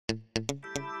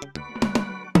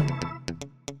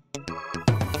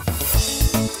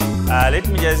Let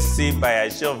me just see by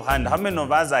a show of hand, how many of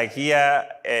us are here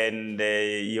and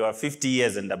you are 50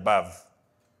 years and above?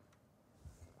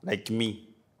 Like me.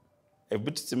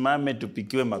 Hebu tusimame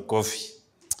tupikiwe makofi.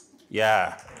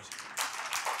 Yeah.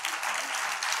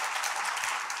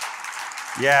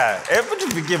 Yeah. Hebu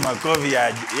tupikiwe makofi.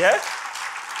 Yeah.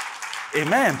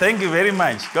 Amen. Thank you very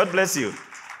much. God bless you.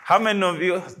 How many of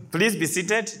you, please be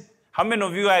seated. How many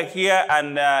of you are here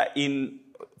and in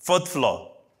 4th floor?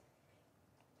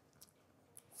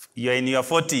 You're in your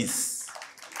 40s.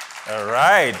 All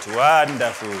right,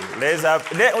 wonderful. Let's up.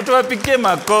 Utuwapikie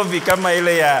makofi kama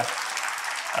ile ya.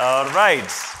 All right.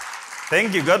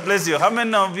 Thank you. God bless you. How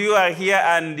many of you are here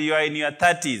and you are in your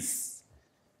 30s?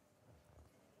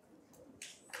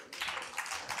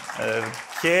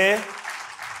 Okay.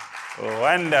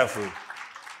 Wonderful.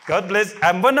 God bless.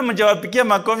 Mbona mjawapikia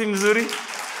makofi mzuri?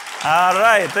 All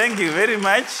right, thank you very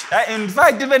much. In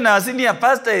fact, even our senior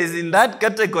pastor is in that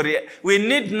category. We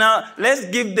need now, let's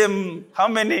give them how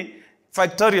many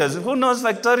factorials? Who knows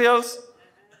factorials?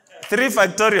 3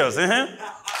 factorials.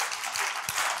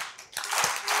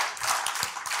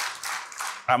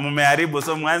 Mumeharibu,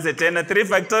 so mwanze tena 3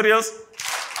 factorials.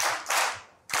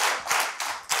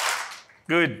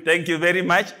 Good, thank you very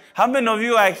much. How many of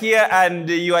you are here and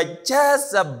you are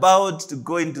just about to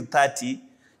go into 30?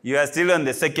 You are still on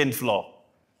the 2nd floor.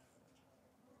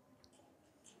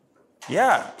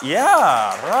 Yeah,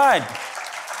 right.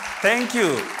 Thank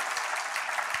you.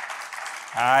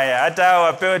 Hata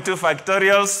wapewe 2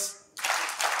 factorials.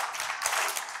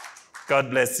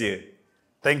 God bless you.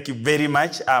 Thank you very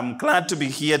much. I'm glad to be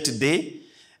here today.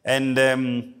 And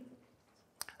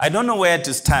I don't know where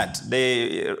to start.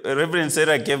 The Reverend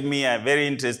Sarah gave me a very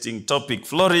interesting topic,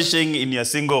 flourishing in your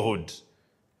singlehood.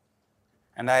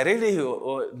 And I really,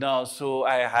 so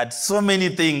I had so many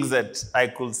things that I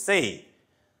could say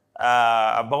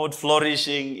about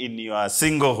flourishing in your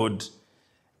singlehood.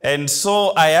 And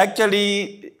so I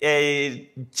actually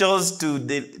chose to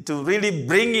really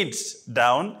bring it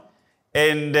down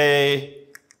and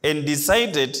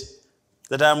decided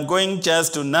that I'm going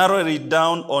just to narrow it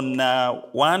down on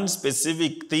one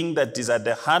specific thing that is at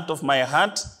the heart of my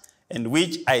heart, and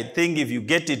which I think if you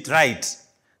get it right,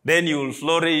 then you will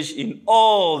flourish in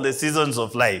all the seasons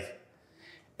of life.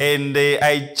 And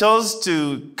I chose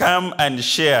to come and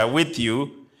share with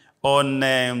you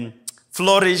on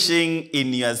flourishing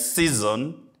in your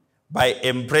season by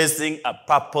embracing a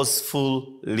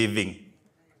purposeful living.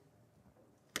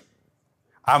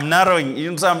 I'm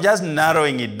just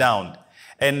narrowing it down.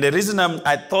 And the reason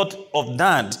I thought of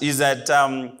that is that,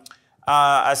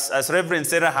 as Reverend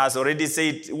Sarah has already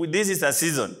said, this is a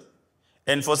season.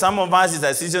 And for some of us, it's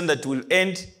a season that will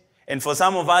end. And for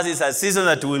some of us, it's a season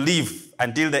that will live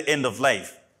until the end of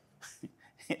life.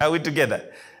 Are we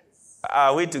together?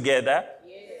 Are we together?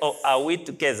 Yes. Or are we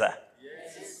together?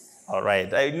 Yes. All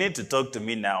right. I need to talk to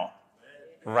me now.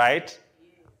 Right?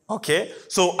 Okay.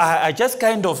 So I just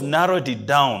kind of narrowed it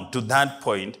down to that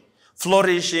point.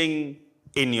 Flourishing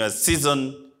in your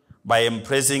season by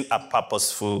embracing a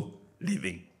purposeful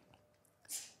living.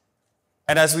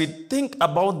 And as we think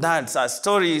about that, a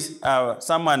story,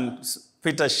 someone,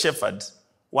 Peter Shepherd,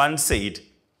 once said,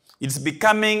 it's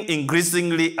becoming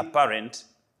increasingly apparent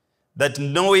that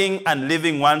knowing and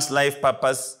living one's life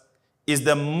purpose is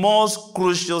the most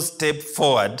crucial step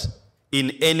forward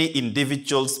in any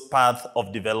individual's path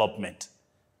of development.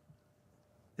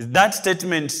 That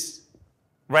statement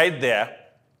right there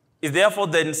is therefore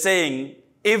then saying,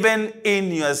 even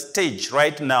in your stage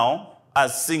right now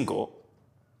as single,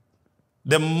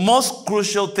 the most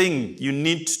crucial thing you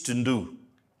need to do,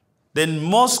 the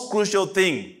most crucial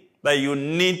thing that you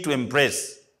need to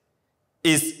embrace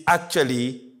is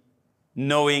actually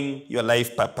knowing your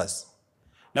life purpose.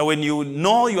 Now, when you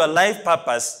know your life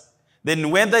purpose,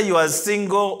 then whether you are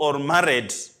single or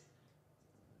married,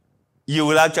 you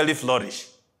will actually flourish.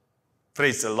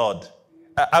 Praise the Lord.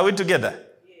 Are we together?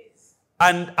 Yes.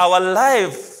 And our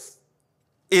life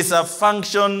is a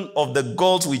function of the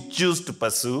goals we choose to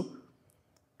pursue,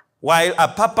 while a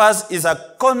purpose is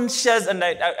a conscious, and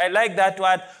I like that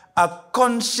word, a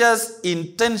conscious,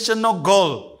 intentional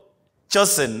goal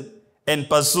chosen and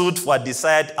pursued for a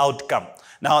desired outcome.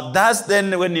 Now, that's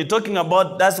then when you're talking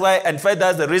about, that's why, in fact,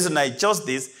 that's the reason I chose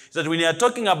this, is that when you're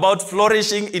talking about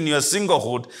flourishing in your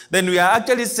singlehood, then we are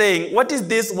actually saying, what is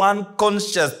this one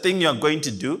conscious thing you're going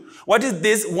to do? What is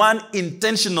this one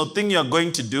intentional thing you're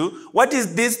going to do? What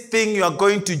is this thing you're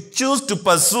going to choose to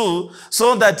pursue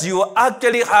so that you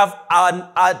actually have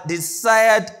a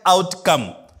desired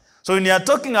outcome? So when you are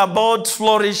talking about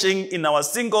flourishing in our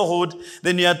singlehood,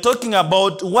 then you are talking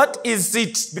about what is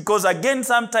it? Because again,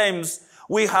 sometimes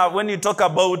We have, when you talk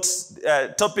about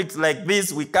topics like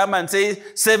this, we come and say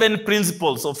 7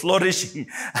 principles of flourishing,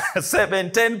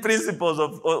 10 principles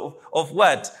of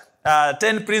what?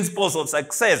 10 principles of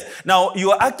success. Now,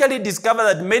 you actually discover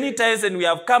that many times when we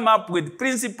have come up with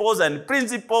principles and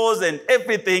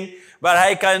everything, but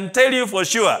I can tell you for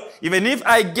sure, even if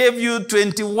I gave you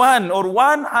 21 or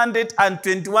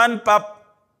 121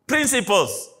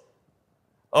 principles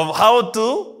of how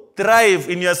to thrive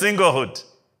in your singlehood,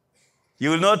 you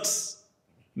will not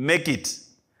make it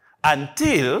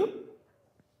until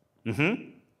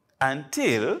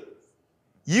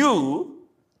you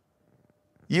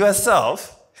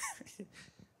yourself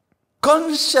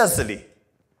consciously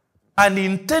and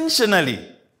intentionally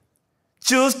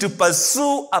choose to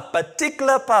pursue a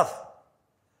particular path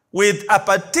with a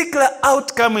particular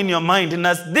outcome in your mind. And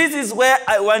as this is where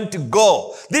I want to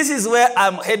go. This is where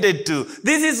I'm headed to.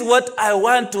 This is what I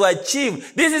want to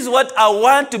achieve. This is what I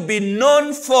want to be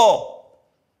known for.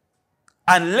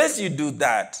 Unless you do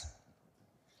that,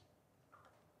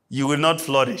 you will not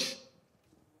flourish.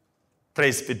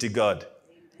 Praise be to God.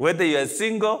 Whether you are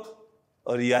single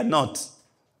or you are not.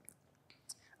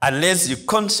 Unless you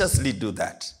consciously do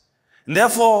that. And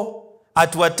therefore,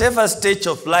 at whatever stage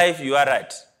of life you are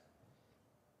at,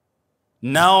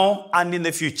 now and in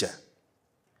the future,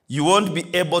 you won't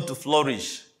be able to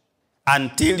flourish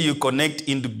until you connect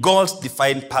into God's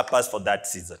defined purpose for that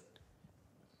season.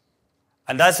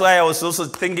 And that's why I was also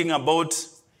thinking about,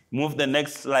 move the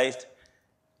next slide,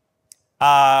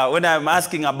 when I'm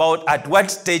asking about at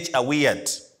what stage are we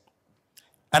at.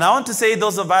 And I want to say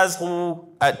those of us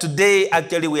who, today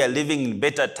actually we are living in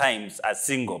better times as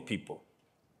single people.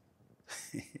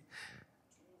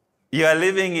 You are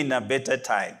living in a better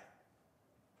time.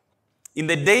 In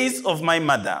the days of my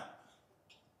mother,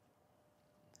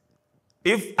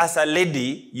 if as a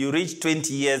lady you reach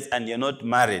 20 years and you're not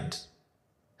married,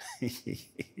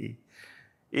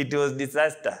 it was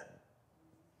disaster.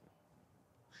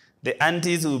 The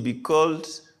aunties will be called,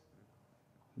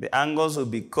 the uncles will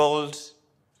be called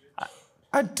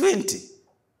at 20.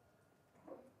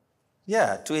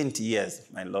 Yeah, 20 years,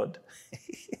 my Lord.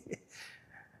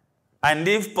 And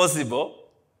if possible,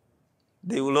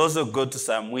 they will also go to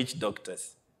some witch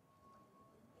doctors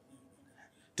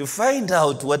to find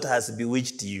out what has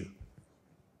bewitched you.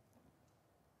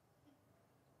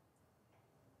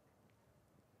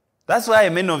 That's why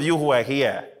many of you who are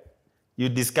here, you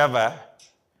discover,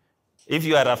 if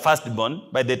you are a firstborn,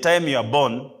 by the time you are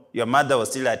born, your mother was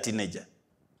still a teenager.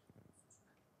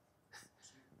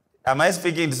 Am I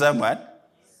speaking to someone?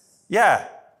 Yeah.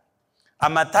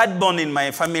 I'm a thirdborn in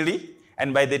my family,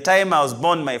 and by the time I was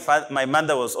born, my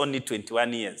mother was only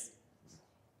 21 years.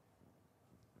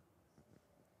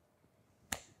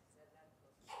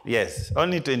 Yes,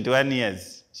 only 21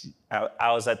 years.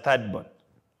 I was a thirdborn.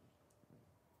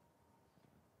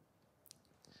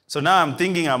 So now I'm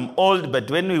thinking I'm old, but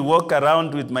when we walk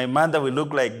around with my mother, we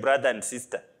look like brother and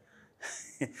sister.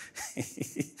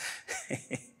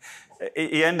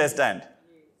 You understand?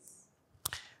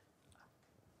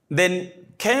 Then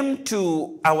came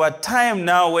to our time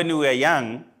now when we were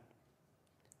young,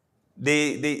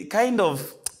 they kind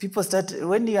of, people start,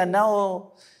 when you are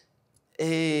now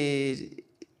 30,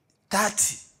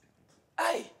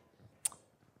 I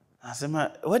say,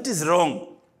 what is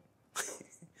wrong?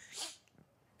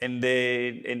 and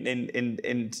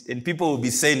people will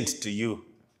be sent to you.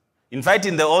 In fact,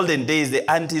 in the olden days, the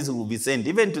aunties will be sent,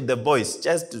 even to the boys,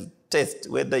 just to test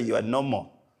whether you are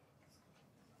normal.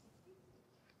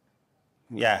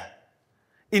 Yeah.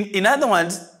 In other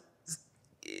words,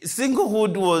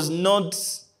 singlehood was not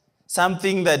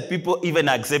something that people even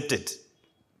accepted.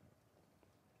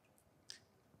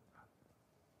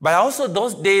 But also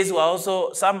those days were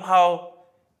also somehow,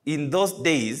 in those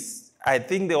days, I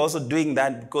think they're also doing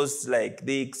that because like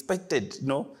they expected,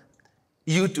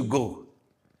 you to go.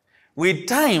 With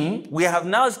time, we have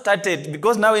now started,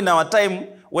 because now in our time,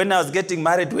 when I was getting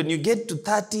married, when you get to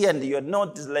 30 and you're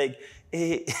not, it's like,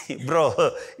 hey,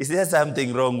 bro, is there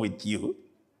something wrong with you?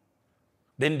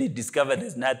 Then they discover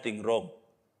there's nothing wrong.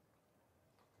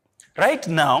 Right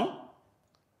now,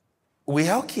 we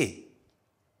are okay.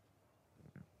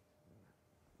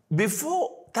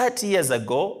 Before 30 years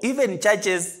ago, even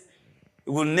churches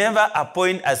will never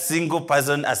appoint a single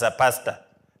person as a pastor.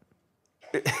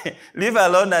 Leave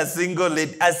alone a single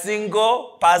lady, a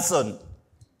single person.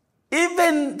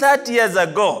 Even 30 years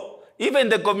ago, even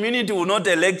the community will not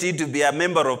elect you to be a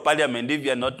member of parliament if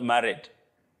you are not married.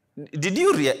 Did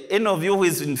you, any of you who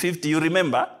is in 50, you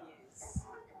remember?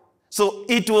 So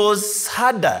it was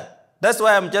harder. That's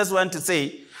why I just want to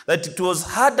say that it was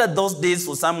harder those days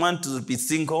for someone to be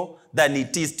single than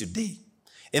it is today.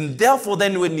 And therefore,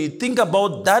 then when you think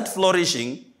about that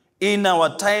flourishing in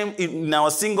our time, in our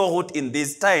singlehood in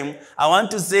this time, I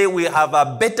want to say we have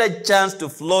a better chance to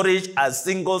flourish as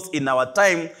singles in our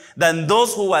time than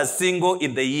those who were single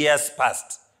in the years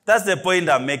past. That's the point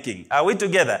I'm making. Are we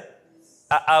together?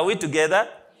 Are we together?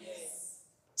 Yes.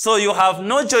 So you have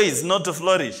no choice not to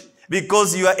flourish.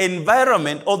 Because your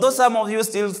environment, although some of you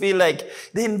still feel like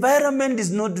the environment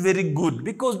is not very good,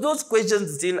 because those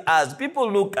questions still ask. People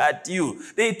look at you.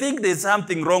 They think there's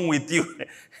something wrong with you.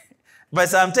 But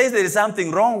sometimes there is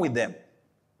something wrong with them.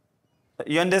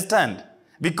 You understand?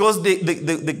 Because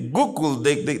the Google,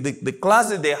 the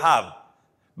classes they have.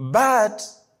 But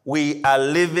we are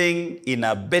living in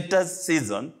a better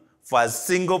season for a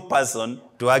single person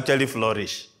to actually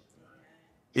flourish.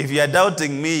 If you are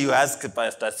doubting me, you ask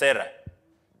Pastor Sarah.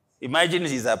 Imagine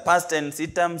she's a pastor in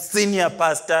CITAM, senior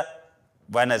pastor.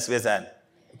 Bwana asifiwe sana.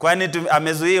 Kwani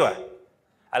amezuiwa?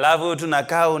 Alafu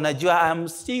tunakaa unajua I'm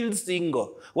still single.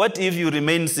 What if you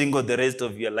remain single the rest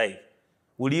of your life?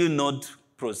 Will you not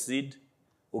proceed?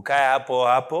 Ukae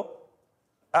hapo?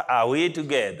 Are we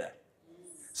together?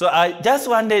 So I just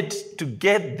wanted to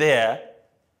get there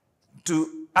to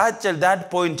actually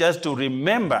that point just to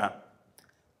remember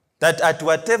that at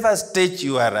whatever stage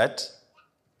you are at,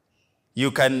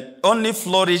 you can only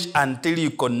flourish until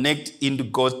you connect into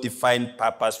God's defined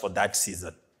purpose for that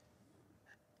season.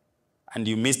 And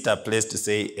you missed a place to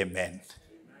say amen.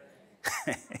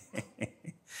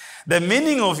 The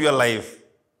meaning of your life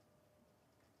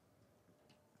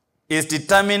is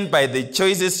determined by the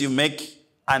choices you make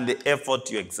and the effort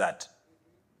you exert.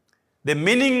 The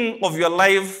meaning of your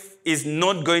life is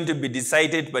not going to be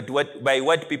decided by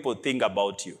what people think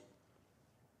about you.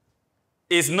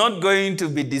 It's not going to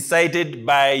be decided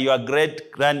by your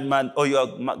great-grandmother or your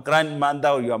grandmother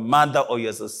or your mother or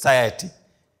your society.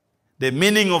 The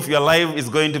meaning of your life is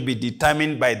going to be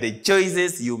determined by the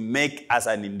choices you make as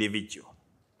an individual.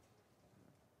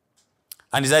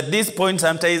 And it's at this point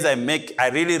sometimes I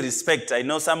really respect. I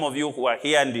know some of you who are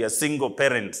here and you are single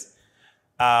parents.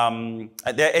 Are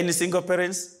there any single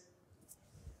parents?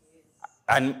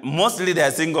 And mostly they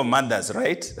are single mothers,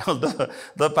 right? Although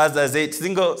the pastor said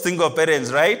single parents,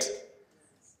 right?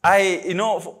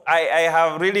 I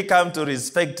have really come to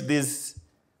respect this,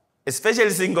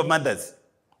 especially single mothers.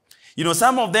 You know,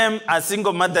 some of them are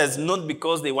single mothers not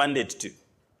because they wanted to.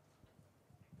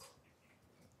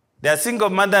 They are single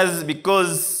mothers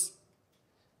because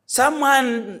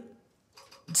someone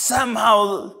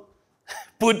somehow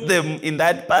put them in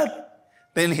that path,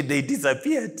 then they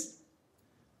disappeared.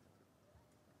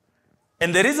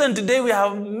 And the reason today we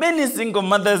have many single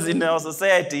mothers in our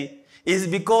society is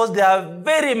because there are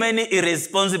very many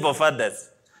irresponsible fathers.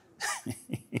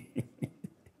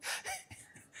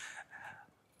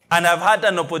 And I've had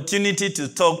an opportunity to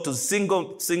talk to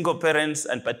single parents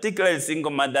and particularly single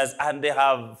mothers, and they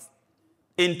have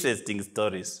interesting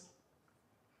stories.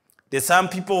 There's some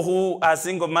people who are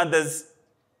single mothers,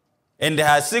 and they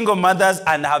are single mothers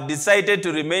and have decided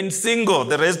to remain single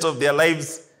the rest of their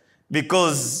lives,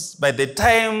 because by the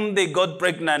time they got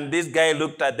pregnant, this guy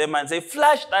looked at them and said,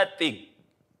 "Flash that thing."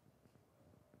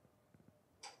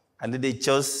 And then they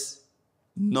chose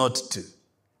not to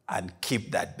and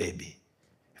keep that baby.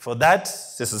 For that,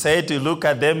 the society will look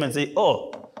at them and say,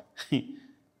 "Oh,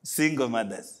 single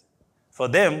mothers." For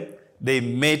them, they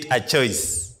made a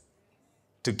choice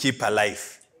to keep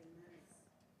alive.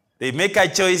 They make a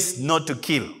choice not to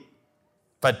kill,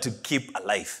 but to keep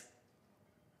alive.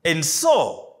 And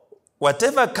so,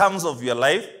 whatever comes of your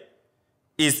life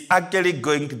is actually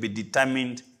going to be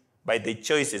determined by the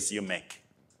choices you make.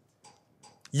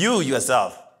 You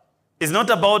yourself. It's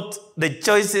not about the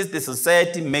choices the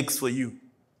society makes for you,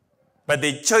 but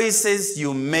the choices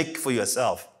you make for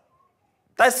yourself.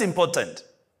 That's important.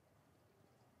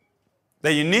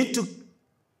 That you need to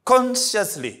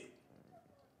consciously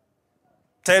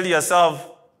tell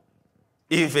yourself,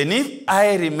 even if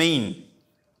I remain.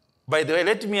 By the way,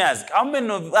 let me ask, how many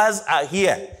of us are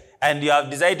here and you have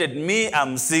decided, me,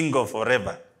 I'm single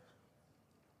forever?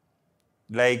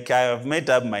 Like, I have made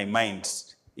up my mind.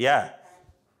 Yeah,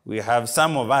 we have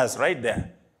some of us right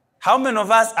there. How many of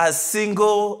us are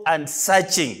single and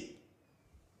searching?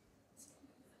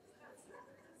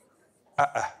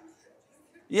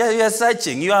 Yeah, you are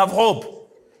searching. You have hope.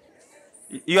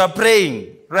 You are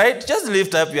praying, right? Just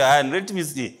lift up your hand. Let me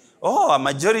see. Oh, a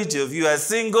majority of you are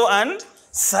single and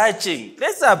searching.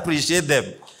 Let's appreciate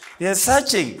them. They are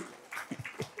searching.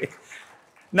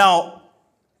 Now,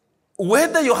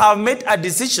 whether you have made a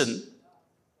decision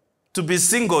to be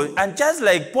single, and just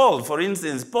like Paul, for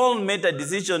instance, Paul made a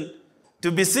decision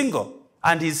to be single,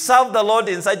 and he served the Lord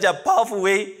in such a powerful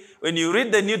way. when you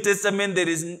read the New Testament, there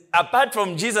is, apart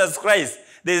from Jesus Christ,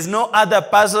 there is no other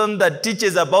person that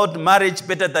teaches about marriage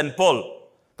better than Paul.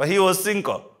 But he was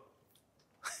single.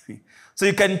 So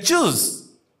you can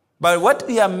choose. But what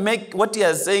we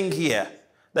are saying here,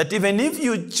 that even if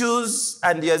you choose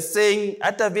and you are saying,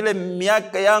 hata vile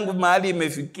miaka yangu mahali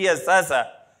imefikia sasa,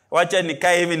 wacha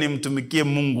nikae hivi nimtumikie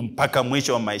Mungu mpaka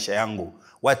mwisho wa maisha yangu.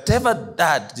 Whatever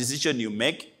that decision you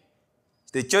make,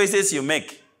 the choices you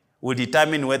make will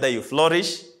determine whether you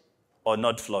flourish or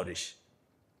not flourish.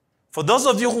 For those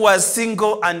of you who are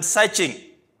single and searching,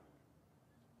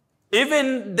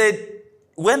 even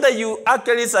whether you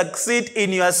actually succeed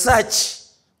in your search,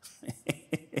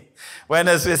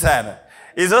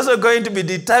 is also going to be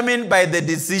determined by the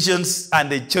decisions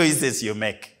and the choices you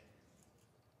make.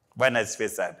 And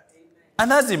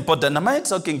that's important. Am I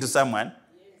talking to someone?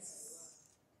 Yes.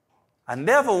 And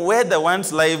therefore, whether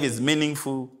one's life is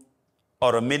meaningful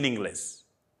or meaningless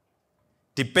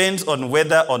depends on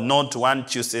whether or not one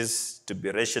chooses to be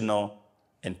rational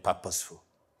and purposeful.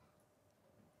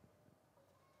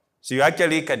 So you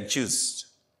actually can choose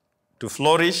to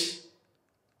flourish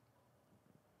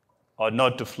or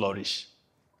not to flourish.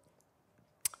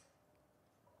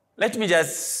 Let me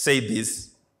just say this,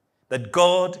 that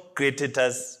God created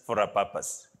us for a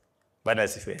purpose.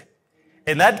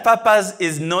 And that purpose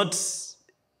is not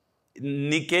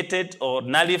negated or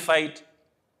nullified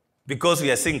because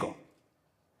we are single.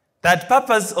 That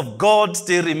purpose of God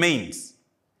still remains.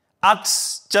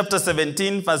 Acts chapter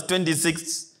 17, verse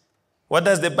 26, what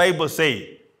does the Bible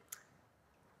say?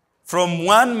 From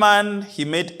one man he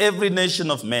made every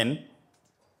nation of men,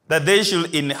 that they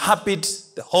should inhabit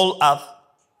the whole earth,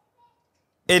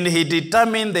 and he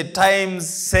determined the times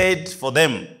set for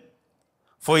them.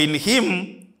 For in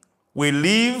him we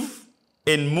live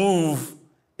and move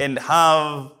and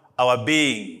have our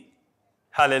being.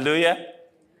 Hallelujah.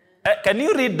 Can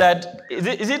you read that?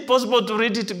 Is it possible to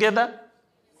read it together?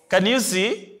 Can you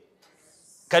see?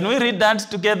 Can we read that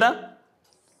together?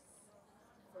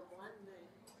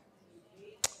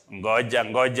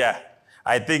 Ngoja.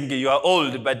 I think you are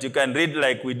old, but you can read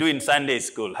like we do in Sunday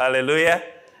school. Hallelujah.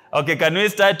 Okay, can we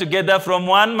start together from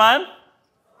one man?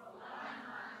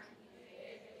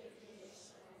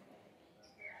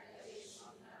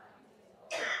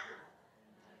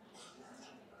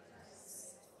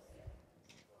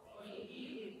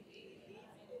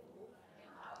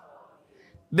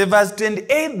 The verse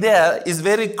 28 there is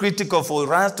very critical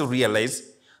for us to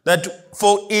realize that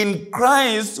for in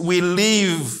Christ we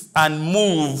live and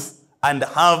move and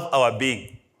have our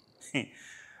being.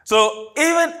 So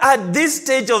even at this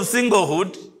stage of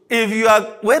singlehood,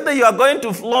 whether you are going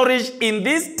to flourish in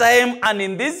this time and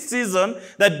in this season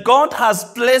that God has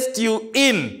placed you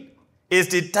in is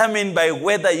determined by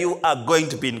whether you are going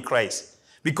to be in Christ.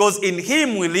 Because in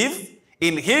him we live,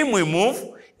 in him we move,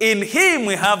 in him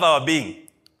we have our being.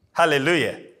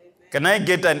 Hallelujah. Amen. Can I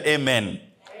get an amen? Amen?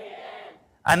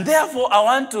 And therefore, I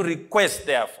want to request,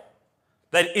 therefore,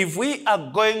 that if we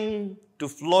are going to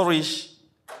flourish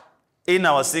in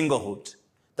our singlehood,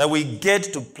 that we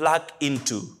get to plug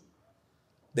into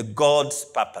the God's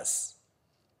purpose.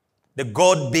 The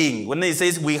God being. When he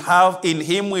says we have, in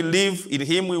him we live, in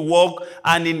him we walk,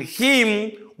 and in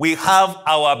him we have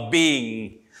our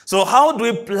being. So how do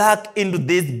we plug into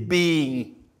this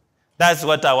being? That's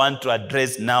what I want to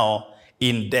address now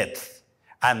in depth.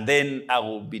 And then I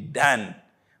will be done.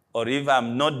 Or if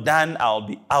I'm not done, I'll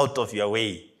be out of your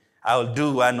way. I'll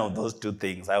do one of those two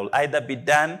things. I will either be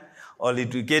done or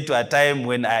it will get to a time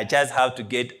when I just have to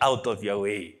get out of your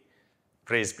way.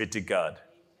 Praise be to God.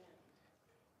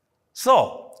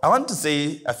 So, I want to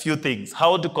say a few things.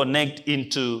 How to connect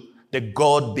into the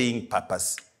God being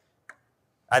purpose.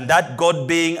 And that God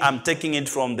being, I'm taking it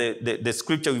from the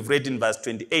scripture we've read in verse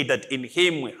 28, that in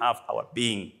him we have our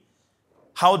being.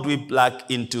 How do we plug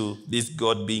into this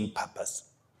God being purpose?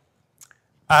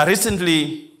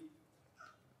 Recently,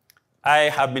 I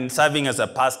have been serving as a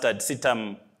pastor at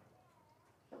CITAM.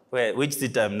 Which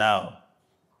CITAM now?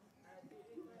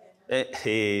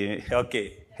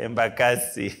 Okay,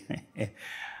 Embakasi.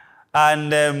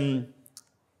 And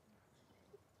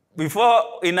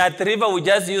before, in Athi River, we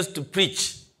just used to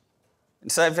preach.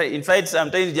 In fact,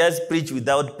 sometimes you just preach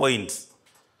without points.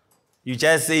 You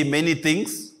just say many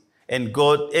things, and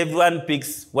everyone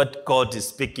picks what God is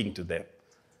speaking to them.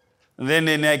 And then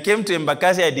when I came to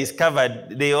Embakasi, I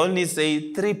discovered they only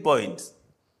say 3 points.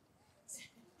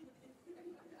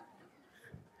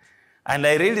 And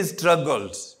I really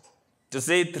struggled to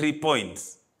say 3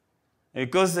 points.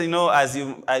 Because,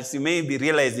 as you may be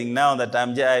realizing now that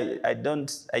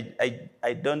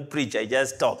I don't preach, I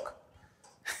just talk.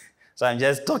 So I'm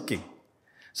just talking.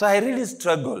 So I really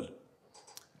struggled.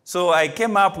 So I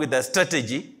came up with a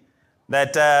strategy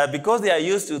that because they are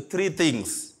used to 3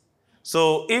 things.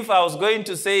 So if I was going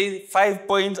to say 5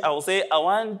 points, I will say, I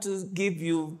want to give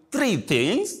you 3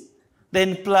 things,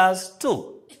 then plus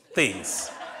 2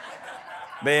 things.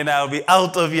 Then I'll be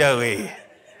out of your way.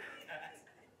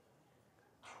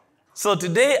 So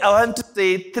today I want to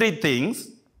say 3 things,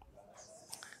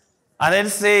 and then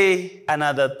say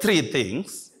another 3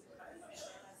 things,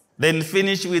 then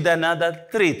finish with another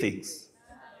 3 things.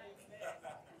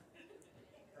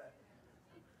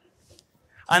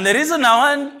 And the reason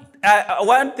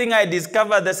one thing I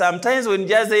discovered that sometimes when you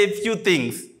just say a few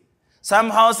things,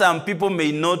 somehow some people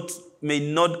may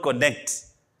not connect.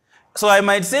 So I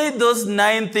might say those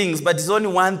 9 things, but it's only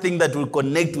one thing that will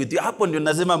connect with you. Hapo ndio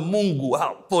nasema Mungu,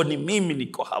 hapo ni mimi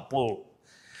niko hapo.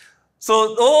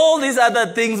 So all these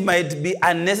other things might be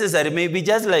unnecessary. Maybe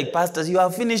just like, pastors, you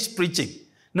have finished preaching.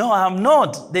 No, I'm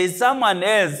not. There's someone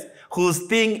else whose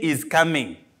thing is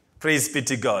coming. Praise be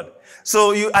to God.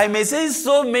 So I may say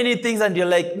so many things and you're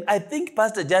like, I think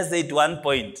pastor just said 1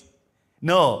 point.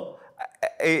 No,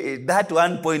 that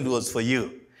 1 point was for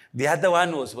you. The other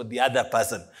one was for the other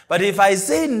person. But if I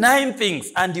say 9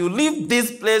 things and you leave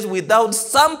this place without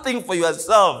something for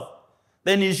yourself,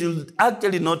 then you should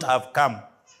actually not have come.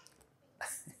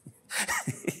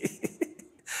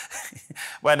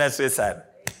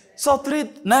 So 3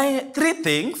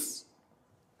 things,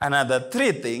 another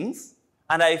 3 things,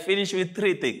 and I finish with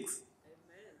 3 things.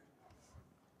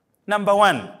 Number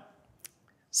 1,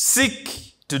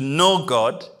 seek to know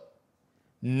God,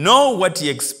 know what he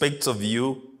expects of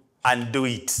you, and do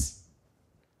it.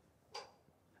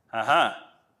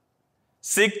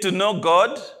 Seek to know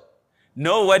God,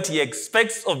 know what he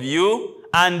expects of you,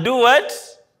 and do what?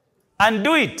 And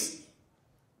do it.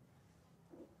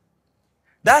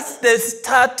 That's the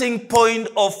starting point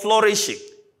of flourishing.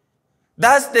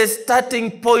 That's the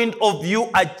starting point of you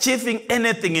achieving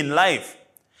anything in life.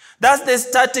 That's the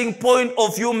starting point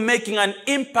of you making an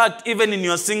impact even in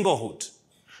your singlehood.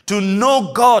 To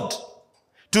know God,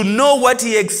 to know what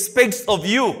he expects of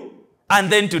you,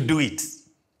 and then to do it.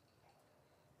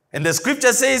 And the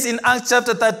scripture says in Acts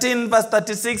chapter 13, verse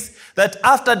 36, that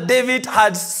after David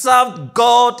had served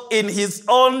God in his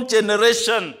own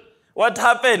generation, what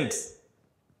happened?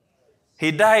 He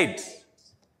died.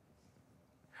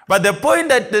 But the point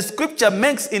that the scripture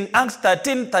makes in Acts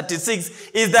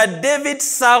 13:36 is that David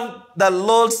served the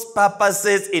Lord's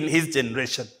purposes in his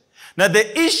generation. Now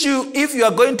the issue, if you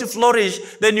are going to flourish,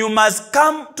 then you must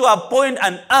come to a point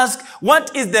and ask,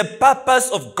 what is the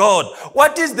purpose of God?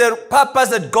 What is the purpose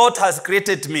that God has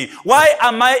created me? Why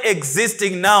am I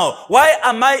existing now? Why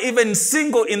am I even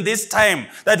single in this time?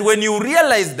 That when you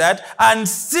realize that and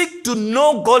seek to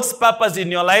know God's purpose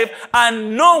in your life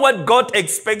and know what God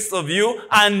expects of you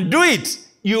and do it,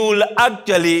 you will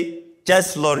actually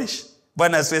just flourish.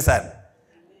 Bwana asifiwe sana.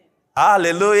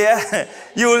 Hallelujah.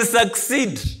 You will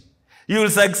succeed. You will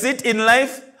succeed in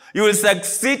life. You will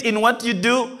succeed in what you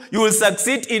do. You will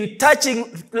succeed in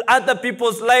touching other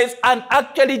people's lives and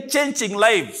actually changing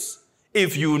lives.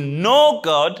 If you know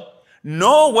God,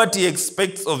 know what he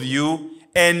expects of you,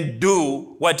 and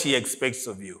do what he expects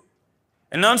of you.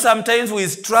 And now sometimes we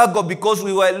struggle because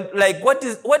we were like, what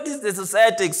is the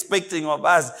society expecting of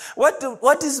us?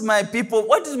 What is my people,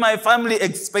 what is my family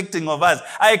expecting of us?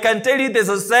 I can tell you the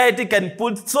society can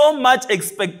put so much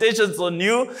expectations on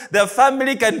you. The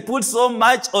family can put so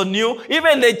much on you.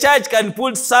 Even the church can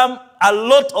put a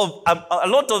lot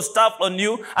of stuff on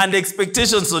you and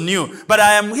expectations on you. But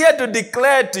I am here to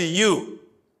declare to you,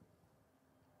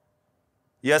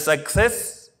 your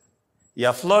success,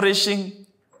 your flourishing,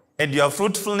 and your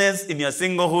fruitfulness in your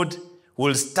singlehood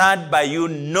will start by you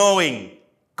knowing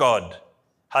God.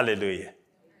 Hallelujah.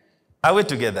 Are we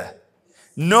together?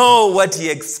 Know what he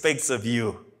expects of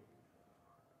you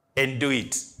and do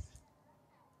it.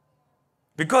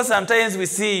 Because sometimes we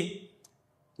see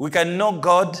we can know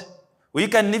God, we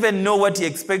can even know what he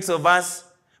expects of us,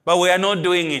 but we are not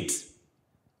doing it.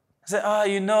 Say,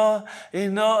 oh,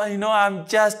 I'm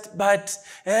just, but,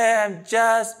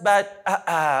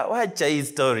 what's a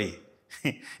story?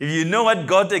 If you know what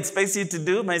God expects you to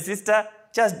do, my sister,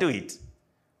 just do it.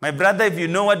 My brother, if you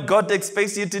know what God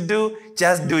expects you to do,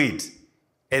 just do it.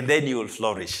 And then you will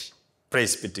flourish.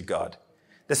 Praise be to God.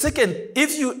 The second,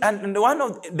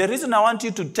 the reason I want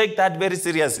you to take that very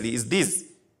seriously is this.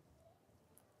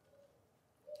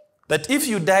 That if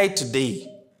you die today,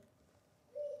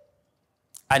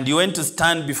 and you went to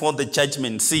stand before the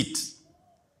judgment seat,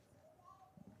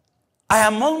 I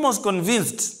am almost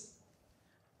convinced,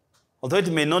 although it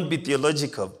may not be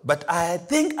theological, but I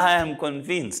think I am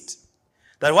convinced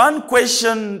that one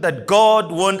question that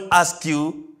God won't ask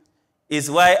you is,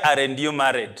 why aren't you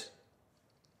married?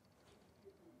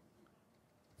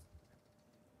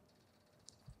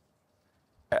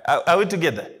 Are we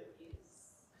together?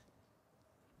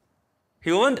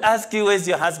 He won't ask you, where's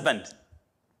your husband?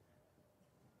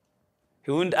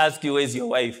 He won't ask you, where's your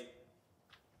wife?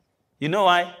 You know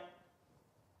why?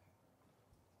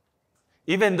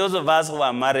 Even those of us who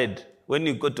are married, when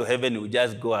you go to heaven, we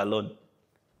just go alone.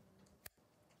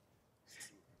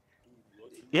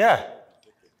 Yeah.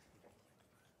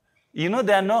 You know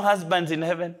there are no husbands in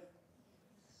heaven.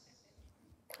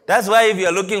 That's why if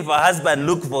you're looking for a husband,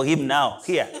 look for him now,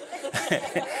 here.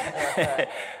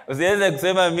 Usiweze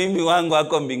kusema mimi wangu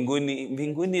wako mbinguni.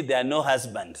 Mbinguni there are no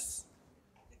husbands.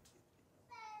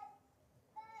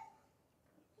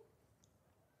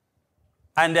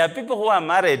 And there are people who are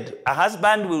married. A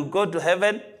husband will go to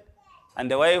heaven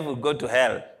and the wife will go to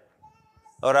hell.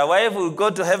 Or a wife will go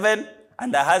to heaven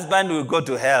and a husband will go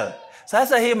to hell.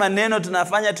 Sasa hii maneno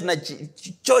tunafanya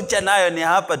tunachocha nayo ni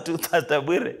hapa tu, Pastor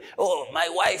Bwire. Oh, my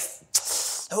wife.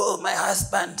 Oh, my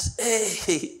husband.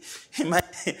 Hey.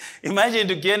 Imagine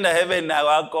tukienda heaven na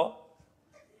wako.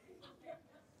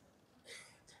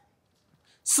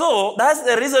 So that's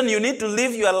the reason you need to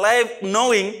live your life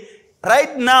knowing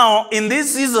right now in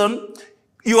this season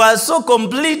you are so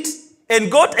complete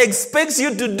and God expects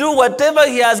you to do whatever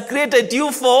he has created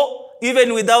you for,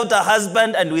 even without a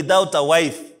husband and without a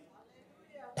wife.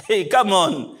 Hey, come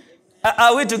on.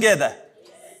 Are we together?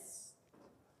 Yes.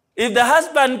 If the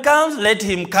husband comes, let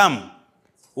him come.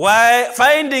 Why?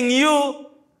 Finding you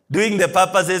doing the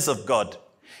purposes of God.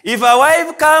 If a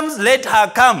wife comes, let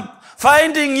her come.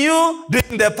 Finding you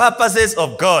doing the purposes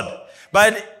of God.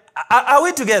 But are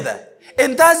we together?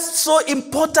 And that's so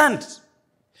important.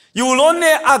 You will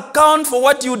only account for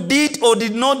what you did or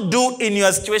did not do in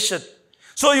your situation.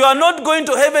 So you are not going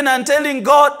to heaven and telling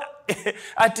God,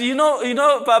 you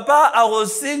know, Papa, I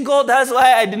was single, that's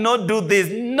why I did not do this.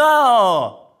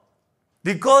 No.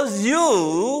 Because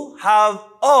you have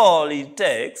all it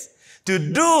takes to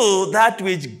do that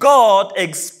which God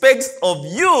expects of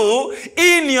you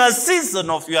in your season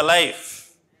of your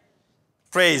life.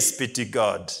 Praise be to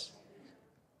God.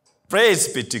 Praise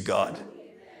be to God.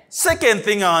 Second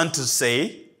thing I want to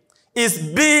say is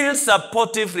build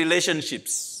supportive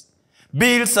relationships.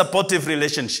 Build supportive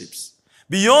relationships.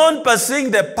 Beyond pursuing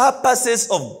the purposes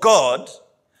of God,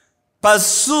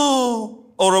 pursue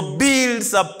or build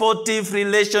supportive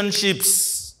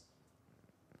relationships.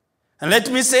 And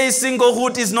let me say,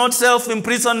 singlehood is not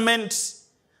self-imprisonment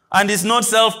and is not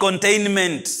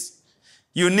self-containment.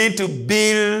 You need to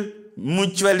build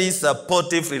mutually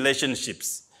supportive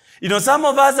relationships. You know, some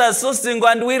of us are so single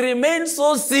and we remain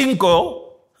so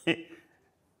single.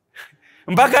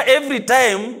 Mpaka every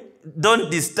time,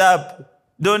 don't disturb.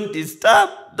 Don't disturb.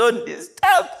 Don't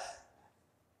disturb.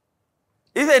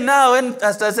 Even now when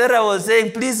Pastor Sarah was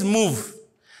saying, please move.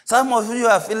 Some of you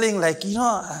are feeling like, you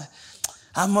know,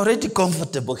 I'm already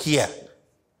comfortable here.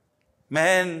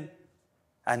 Men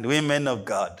and women of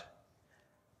God.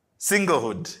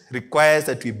 Singlehood requires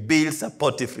that we build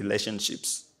supportive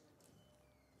relationships.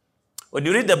 When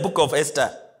you read the book of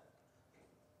Esther,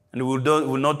 and we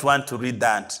will not want to read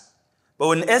that, but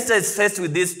when Esther is faced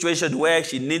with this situation where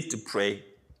she needs to pray,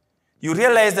 you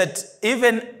realize that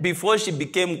even before she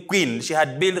became queen, she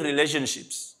had built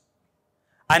relationships.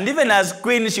 And even as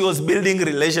queen, she was building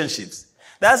relationships.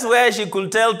 That's where she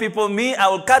could tell people, me, I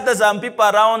will gather some people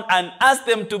around and ask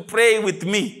them to pray with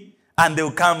me. And they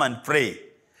will come and pray.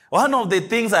 One of the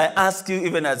things I ask you,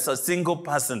 even as a single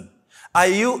person,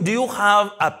 do you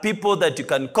have a people that you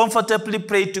can comfortably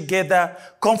pray together,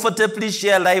 comfortably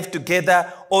share life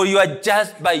together, or you are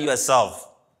just by yourself?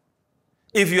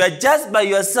 If you are just by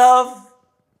yourself,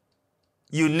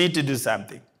 you need to do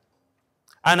something.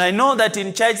 And I know that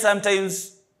in church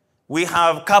sometimes we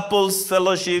have couples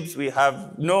fellowships, we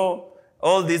have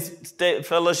all these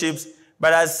fellowships,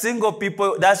 but as single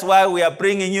people, that's why we are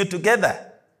bringing you together.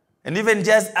 And even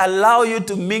just allow you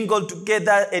to mingle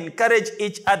together, encourage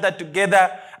each other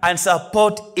together, and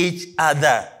support each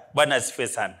other.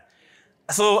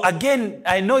 So again,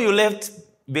 I know you left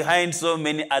behind so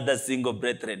many other single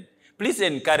brethren. Please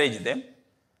encourage them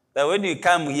that when we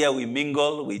come here, we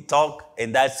mingle, we talk,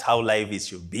 and that's how life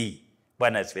should be.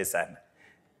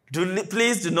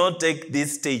 Please do not take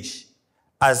this stage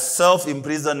as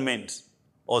self-imprisonment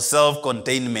or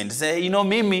self-containment. Say, you know,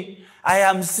 Mimi, I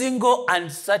am single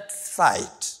and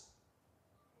satisfied.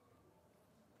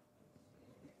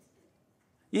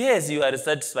 Yes, you are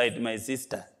satisfied, my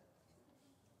sister.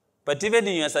 But even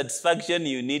in your satisfaction,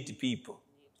 you need people.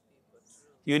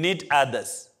 You need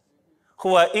others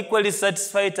who are equally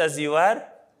satisfied as you are,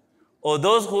 or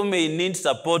those who may need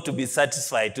support to be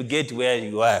satisfied to get where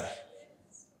you are?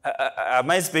 Am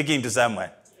I speaking to someone?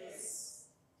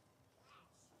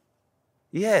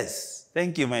 Yes.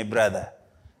 Thank you, my brother.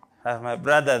 My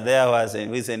brother there was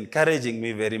encouraging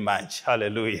me very much.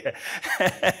 Hallelujah.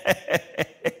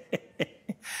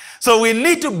 So we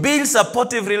need to build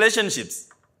supportive relationships.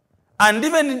 And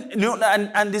even,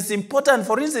 and it's important,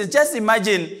 for instance, just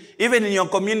imagine, even in your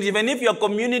community, even if your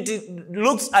community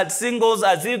looks at singles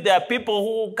as if there are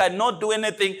people who cannot do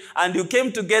anything, and you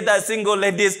came together as single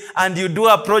ladies, and you do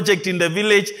a project in the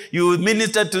village, you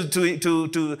minister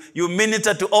you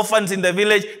minister to orphans in the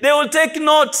village, they will take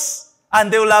notes,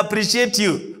 and they will appreciate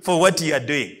you for what you are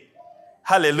doing.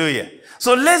 Hallelujah.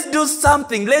 So let's do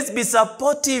something. Let's be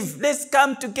supportive. Let's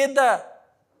come together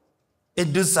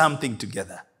and do something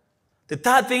together. The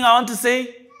third thing I want to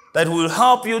say that will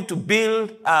help you to build,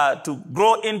 to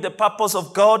grow in the purpose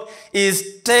of God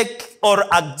is take or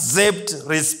accept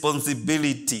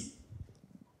responsibility.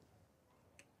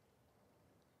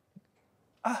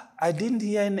 I didn't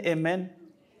hear an amen.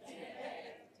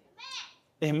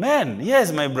 Amen.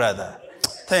 Yes, my brother.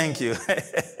 Thank you.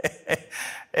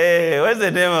 Hey, what's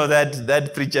the name of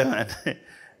that preacher man?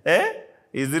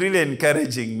 He's really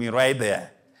encouraging me right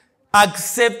there.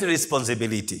 Accept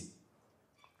responsibility.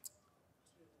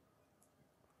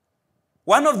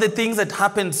 One of the things that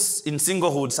happens in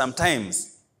singlehood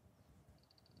sometimes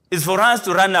is for us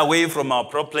to run away from our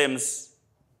problems,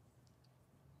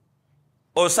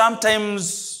 or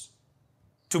sometimes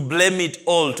to blame it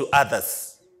all to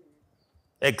others,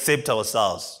 except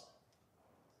ourselves.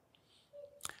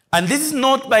 And this is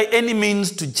not by any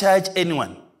means to judge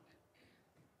anyone.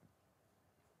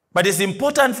 But it's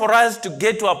important for us to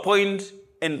get to a point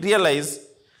and realize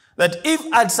that if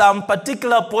at some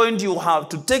particular point you have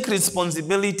to take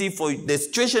responsibility for the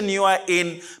situation you are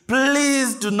in,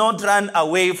 please do not run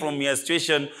away from your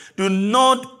situation. Do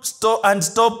not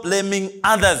stop blaming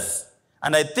others.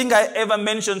 And I think I ever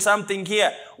mentioned something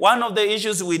here. One of the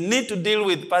issues we need to deal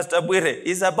with, Pastor Bwire,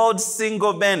 is about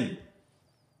single men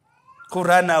who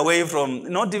run away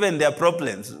from not even their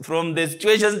problems, from the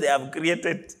situations they have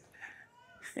created.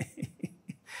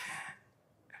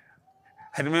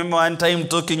 I remember one time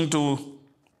talking to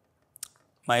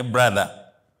my brother.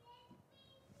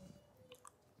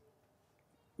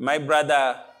 My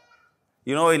brother,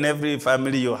 you know, in every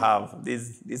family you have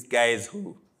these guys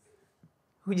who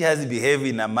just behave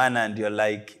in a manner and you're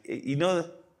like, you know,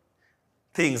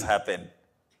 things happen.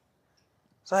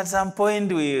 So at some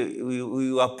point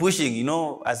we were pushing, you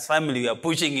know, as family, we were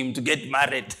pushing him to get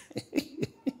married.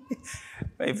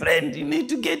 My friend, you need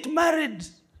to get married.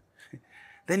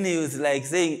 Then he was like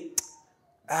saying,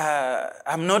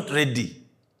 I'm not ready.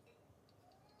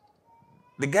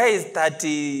 The guy is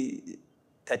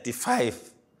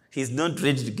 35. He's not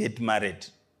ready to get married.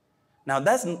 Now,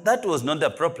 that was not the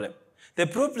problem. The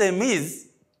problem is,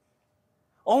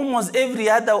 almost every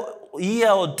other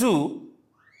year or two,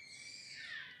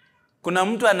 kuna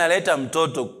mtu analeta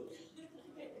mtoto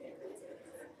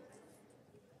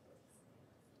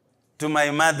to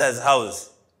my mother's house.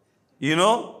 You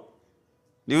know?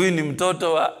 Huyu ni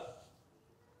mtoto wa...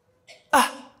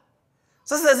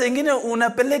 Sasa zingine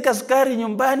unapeleka sukari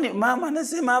nyumbani, mama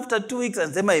anasema after 2 weeks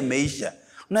anasema imeisha.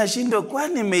 Unashindwa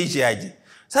kwani imeisha aje?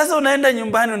 Sasa unaenda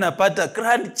nyumbani unapata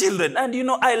grandchildren. And you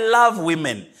know, I love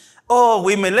women. Oh,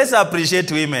 women, let's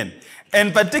appreciate women.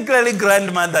 And particularly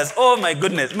grandmothers. Oh my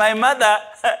goodness. My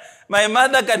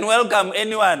mother can welcome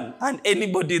anyone and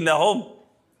anybody in the home.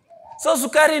 So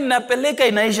sukari ninapeleka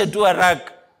inaisha tu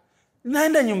haraka.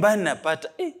 Naenda nyumbani napata,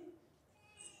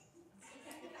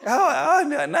 hawa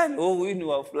ni nani? Huyu ni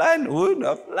wa fulani, huyu ni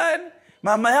wa fulani.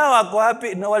 Mama yao wako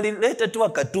wapi? Na walileta tu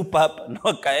wakatupa hapa na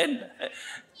wakaenda.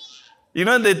 You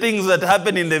know the things that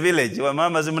happen in the village. Wa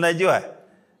mama mnajua?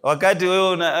 Wakati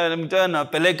wewe mtoto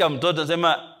anapeleka mtoto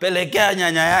sema pelekea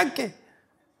nyanya yake.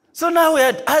 So now we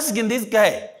are asking this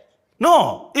guy,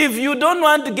 no, if you don't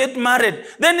want to get married,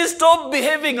 then stop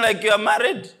behaving like you are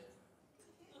married.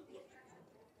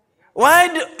 Why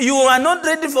you are not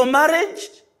ready for marriage,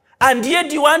 and yet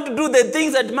you want to do the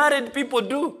things that married people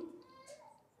do?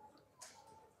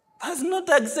 That's not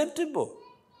acceptable.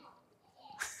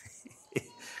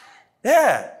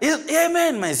 Yeah.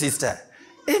 Amen, my sister.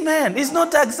 Amen. It's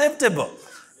not acceptable.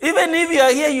 Even if you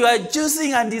are here, you are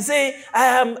choosing and you say,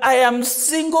 I am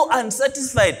single and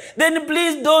satisfied. Then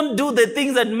please don't do the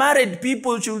things that married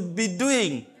people should be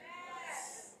doing.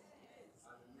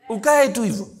 Ukae tu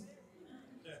hivyo.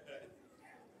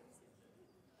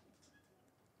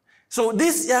 So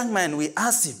this young man, we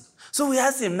asked him. So we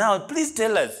asked him now, please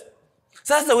tell us,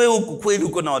 Sasa wewe huku kweli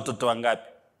uko na watoto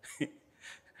wangapi?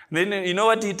 Then you know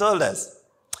what he told us?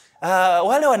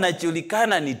 Wale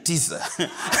wanajulikana ni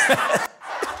 9.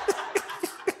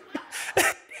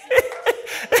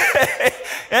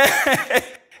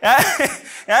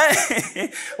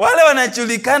 Wale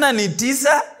wanajulikana ni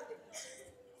 9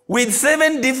 with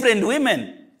 7 different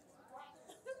women.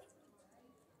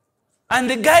 And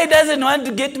the guy doesn't want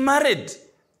to get married.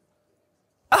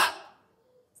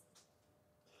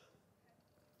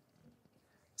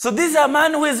 So this is a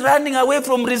man who is running away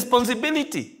from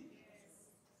responsibility.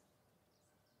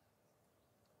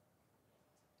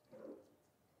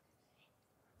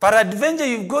 Peradventure,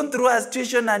 you've gone through a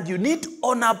situation and you need to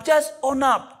own up. Just own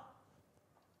up.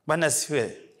 And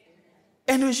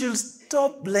we should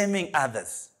stop blaming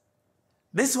others.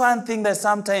 This is one thing that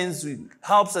sometimes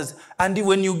helps us. And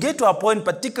when you get to a point,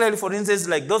 particularly for instance,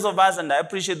 like those of us, and I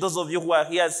appreciate those of you who are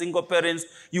here, single parents,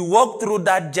 you walk through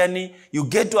that journey, you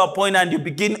get to a point and you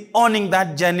begin owning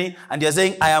that journey, and you're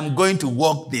saying, I am going to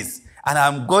walk this. And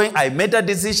I made a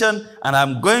decision, and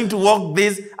I'm going to walk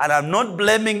this, and I'm not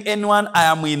blaming anyone. I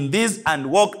am in this and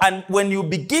walk. And when you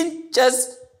begin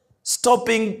just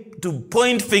stopping to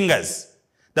point fingers,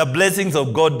 the blessings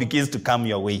of God begins to come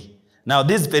your way. Now,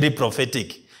 this is very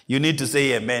prophetic. You need to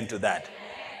say amen to that.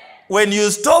 When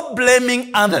you stop blaming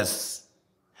others,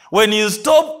 when you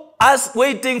stop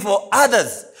waiting for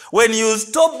others, when you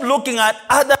stop looking at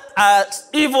others as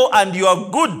evil and you are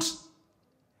good,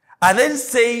 and then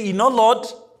say, you know, Lord,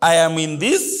 I am in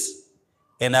this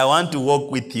and I want to walk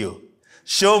with you.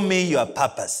 Show me your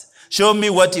purpose. Show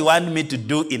me what you want me to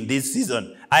do in this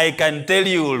season. I can tell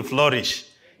you will flourish.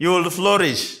 You will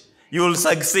flourish. You will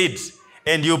succeed.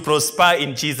 And you prosper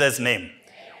in Jesus' name.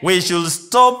 We should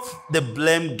stop the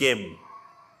blame game.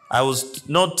 I will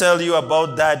not tell you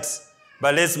about that,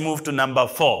 but let's move to number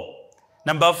 4.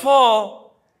 Number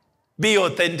 4, be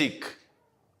authentic.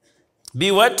 Be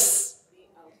what?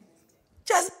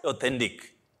 Just be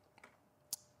authentic.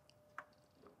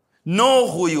 Know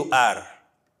who you are.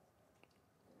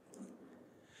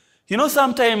 You know,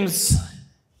 sometimes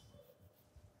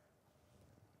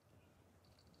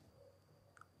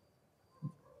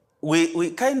we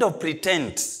kind of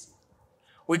pretend.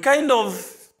 We kind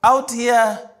of, out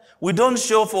here, we don't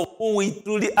show for who we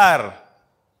truly are.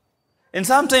 And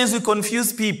sometimes we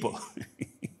confuse people.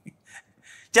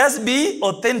 Just be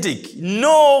authentic.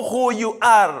 Know who you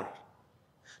are.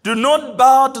 Do not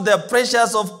bow to the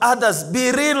pressures of others.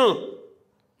 Be real.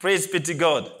 Praise be to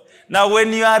God. Now,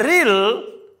 when you are real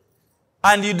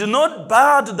and you do not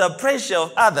bow to the pressure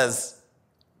of others,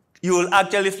 you will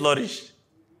actually flourish.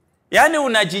 Yani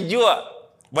unajijua,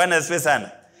 Bwana asifiwe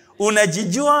sana.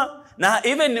 Unajijua, na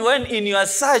even when in your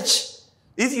search,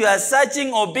 if you are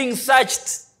searching or being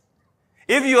searched,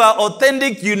 if you are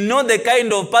authentic, you know the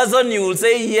kind of person you will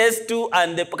say yes to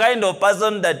and the kind of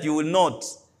person that you will not.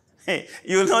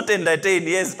 You will not entertain,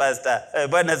 yes, Pastor.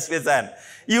 Bwana asifiwe sana.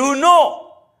 You know.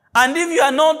 And if you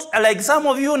are not, like some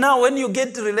of you now, when you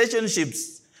get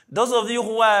relationships, those of you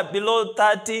who are below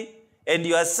 30 and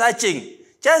you are searching,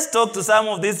 just talk to some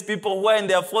of these people who are in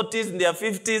their 40s, in their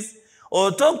 50s,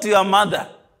 or talk to your mother.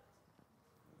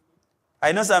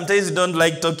 I know sometimes you don't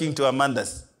like talking to your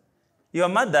mothers. Your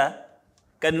mother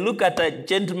can look at a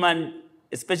gentleman,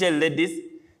 especially ladies.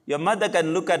 Your mother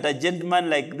can look at a gentleman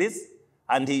like this,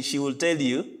 and she will tell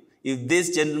you if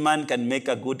this gentleman can make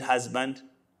a good husband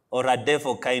or a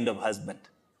devil kind of husband.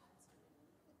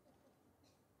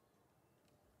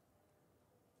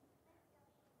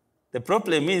 The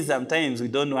problem is sometimes we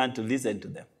don't want to listen to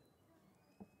them.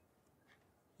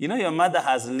 You know, your mother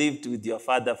has lived with your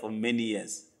father for many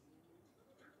years.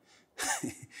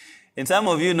 And some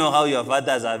of you know how your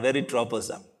fathers are very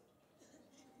troublesome,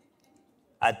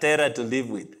 a terror to live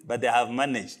with, but they have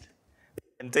managed.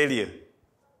 I can tell you.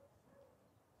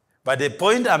 But the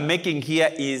point I'm making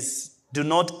here is do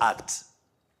not act.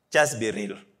 Just be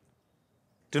real.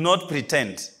 Do not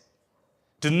pretend.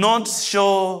 Do not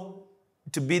show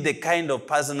to be the kind of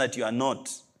person that you are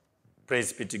not.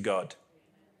 Praise be to God.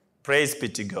 Praise be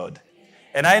to God.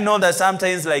 And I know that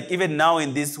sometimes, like even now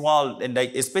in this world, and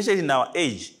like especially in our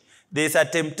age, there's a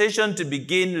temptation to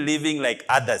begin living like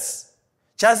others.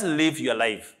 Just live your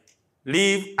life.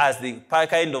 Live as the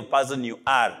kind of person you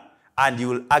are, and you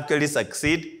will actually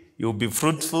succeed. You'll be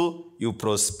fruitful, you'll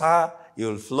prosper,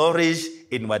 you'll flourish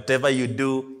in whatever you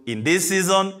do in this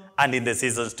season and in the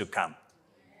seasons to come.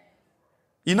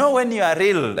 You know, when you are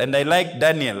real, and I like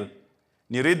Daniel,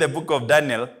 you read the book of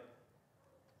Daniel,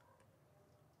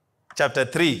 chapter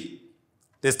 3,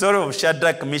 the story of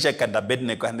Shadrach, Meshach, and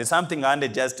Abednego, and there's something I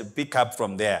wanted just to pick up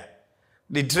from there.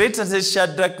 The traitor says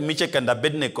Shadrach, Meshach, and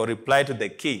Abednego replied to the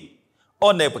king,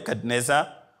 O Nebuchadnezzar,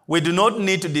 we do not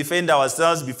need to defend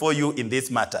ourselves before you in this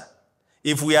matter.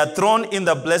 If we are thrown in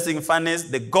the blazing furnace,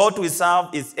 the God we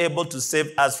serve is able to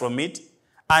save us from it,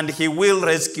 and he will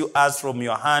rescue us from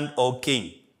your hand, O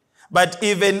king. But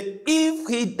even if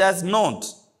he does not,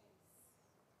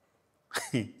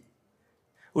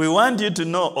 we want you to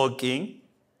know, O king,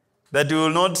 that you will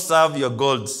not serve your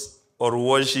gods or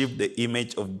worship the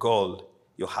image of gold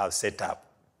you have set up.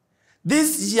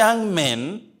 These young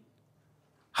men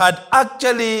had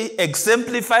actually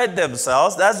exemplified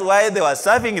themselves. That's why they were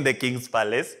serving in the king's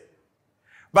palace.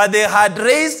 But they had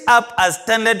raised up a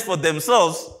standard for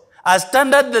themselves, a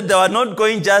standard that they were not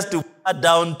going just to bow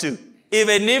down to,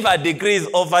 even if a decree is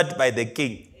offered by the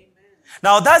king. Amen.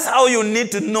 Now that's how you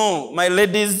need to know, my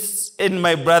ladies and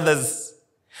my brothers,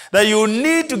 that you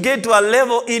need to get to a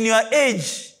level in your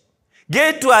age.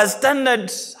 Get to a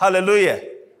standard, hallelujah.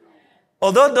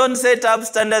 Although don't set up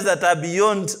standards that are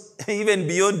beyond, even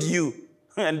beyond you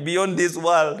and beyond this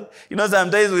world. You know,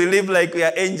 sometimes we live like we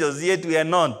are angels, yet we are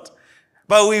not.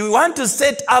 But we want to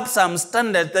set up some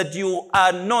standards that you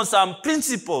know, some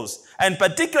principles, and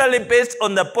particularly based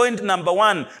on the point number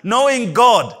 1, knowing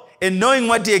God and knowing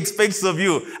what he expects of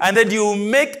you, and that you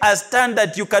make a stand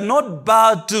that you cannot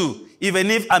bow to,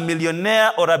 even if a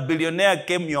millionaire or a billionaire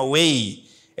came your way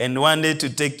and wanted to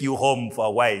take you home for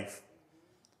a wife.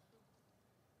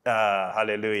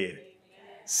 Hallelujah. Amen.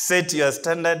 Set your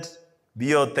standard,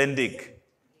 be authentic.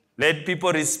 Let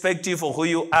people respect you for who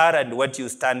you are and what you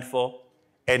stand for,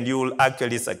 and you will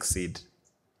actually succeed.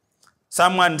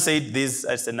 Someone said this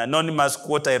as an anonymous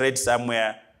quote I read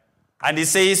somewhere, and he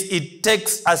says, it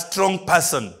takes a strong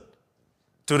person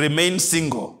to remain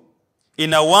single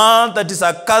in a world that is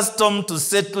accustomed to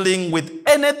settling with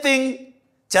anything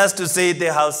just to say they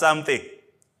have something.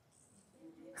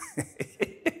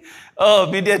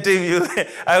 Oh, media team,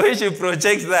 I wish you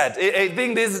project that. I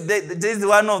think this is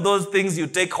one of those things you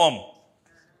take home.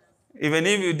 Even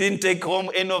if you didn't take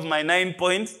home any of my 9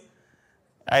 points,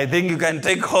 I think you can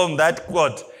take home that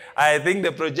quote. I think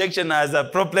the projection has a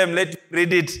problem. Let's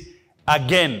read it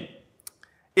again.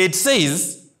 It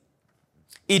says,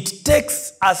 it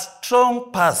takes a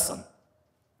strong person,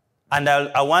 and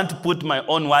I want to put my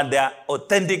own word there,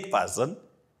 authentic person,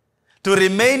 to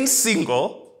remain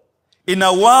single in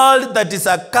a world that is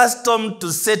accustomed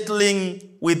to settling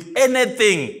with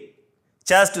anything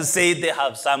just to say they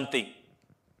have something.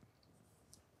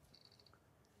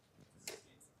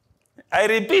 I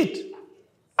repeat,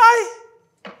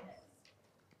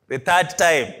 the third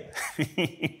time,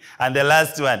 and the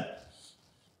last one.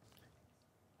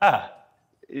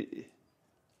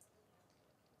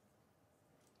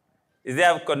 Is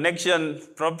there a connection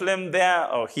problem there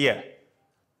or here?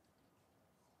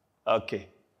 Okay.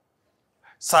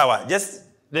 Sawa, just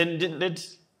let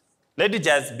it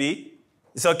just be.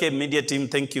 It's okay, media team,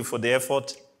 thank you for the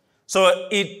effort. So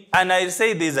and I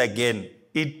say this again,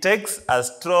 it takes a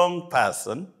strong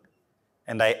person,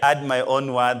 and I add my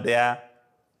own word there,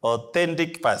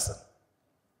 authentic person,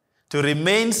 to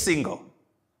remain single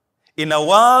in a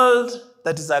world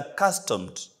that is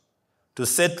accustomed to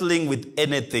settling with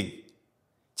anything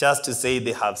just to say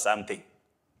they have something.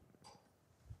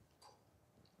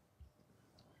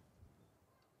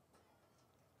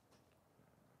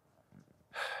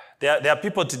 There are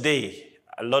people today,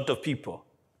 a lot of people,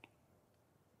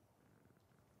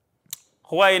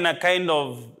 who are in a kind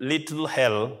of little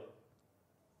hell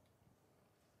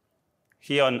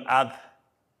here on earth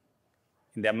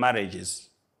in their marriages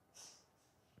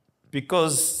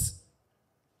because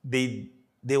they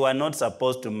were not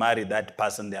supposed to marry that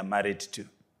person they are married to.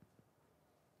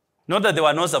 Not that they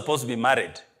were not supposed to be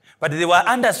married, but they were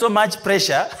under so much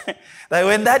pressure that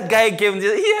when that guy came, they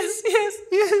said, yes, yes,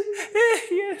 yes, yes,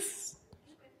 yes.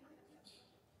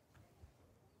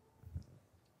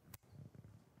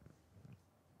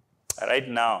 Right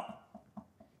now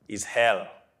is hell.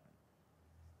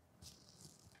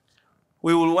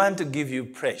 We will want to give you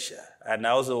pressure, and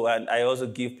I also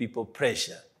give people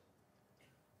pressure.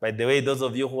 By the way, those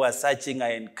of you who are searching,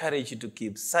 I encourage you to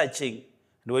keep searching.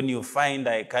 And when you find,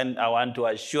 I want to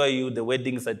assure you the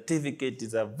wedding certificate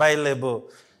is available.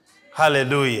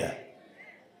 Hallelujah.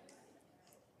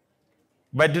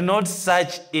 But do not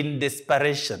search in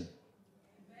desperation.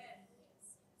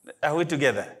 Are we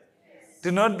together? Yes.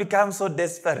 Do not become so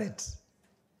desperate.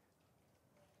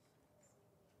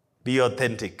 Be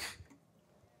authentic,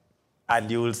 and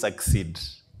you will succeed.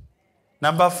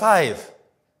 Number 5,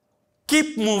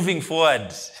 keep moving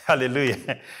forward.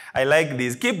 Hallelujah. I like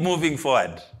this. Keep moving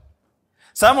forward.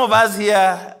 Some of us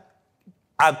here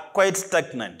are quite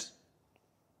stagnant.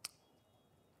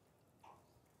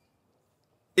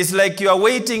 It's like you are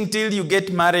waiting till you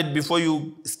get married before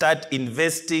you start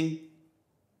investing,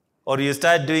 or you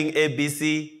start doing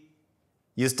ABC,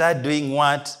 you start doing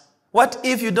what? What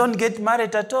if you don't get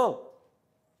married at all?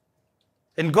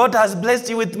 And God has blessed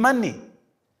you with money.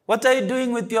 What are you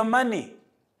doing with your money?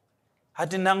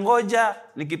 Hati nangoja,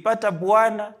 nikipata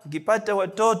bwana, nikipata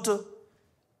watoto,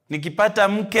 nikipata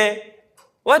mke.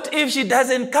 What if she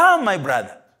doesn't come, my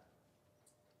brother?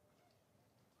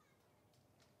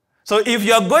 So if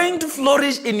you are going to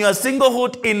flourish in your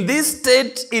singlehood in this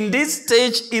state, in this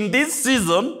stage, in this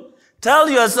season, tell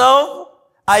yourself,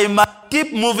 I must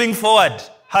keep moving forward.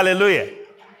 Hallelujah.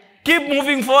 Keep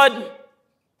moving forward.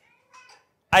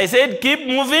 I said keep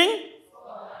moving.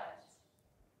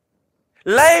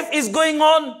 Life is going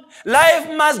on.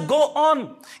 Life must go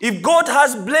on. If God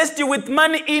has blessed you with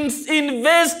money,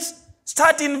 invest.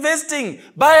 Start investing.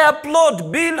 Buy a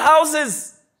plot. Build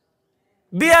houses.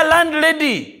 Be a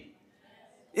landlady.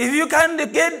 If you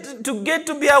can't get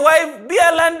to be a wife, be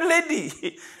a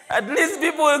landlady. At least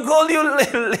people will call you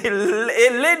a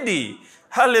lady.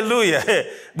 Hallelujah.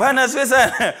 Bwana asifiwe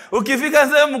sana. Ukifika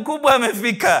sehemu kubwa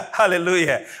amefika.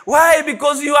 Hallelujah. Why?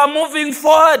 Because you are moving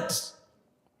forward.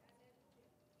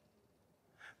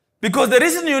 Because the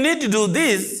reason you need to do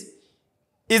this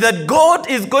is that God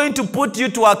is going to put you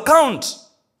to account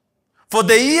for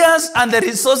the years and the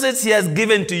resources he has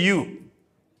given to you,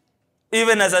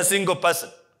 even as a single person.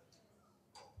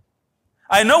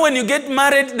 I know when you get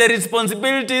married, the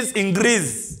responsibilities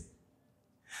increase.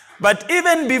 But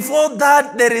even before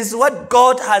that, there is what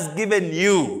God has given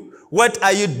you. What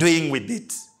are you doing with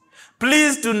it?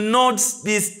 Please do not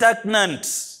be stagnant.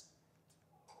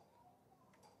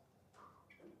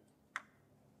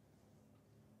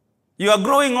 You are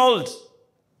growing old.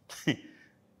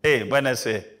 Hey, Bwana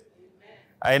say.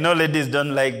 I know ladies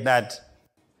don't like that.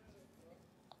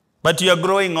 But you are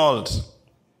growing old.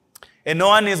 And no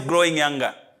one is growing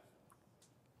younger.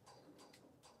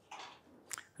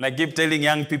 And I keep telling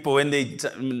young people when they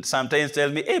sometimes tell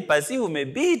me, hey, Pasi, you may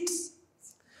beat.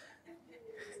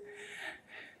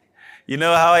 You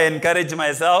know how I encourage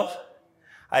myself?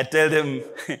 I tell them,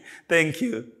 thank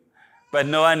you. But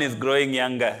no one is growing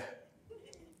younger.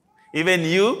 Even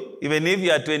you, even if you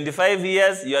are 25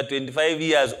 years, you are 25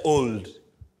 years old.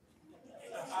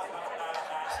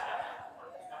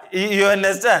 You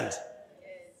understand?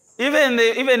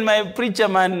 Even my preacher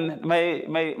man,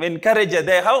 my encourager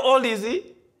there, how old is he?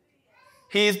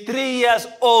 He is 3 years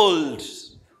old.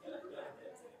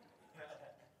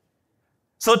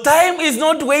 So time is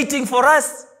not waiting for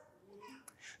us.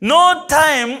 No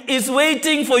time is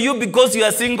waiting for you because you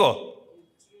are single.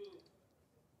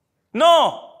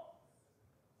 No.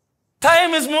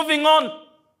 Time is moving on.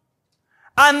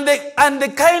 And the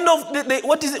kind of,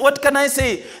 what can I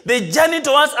say? The journey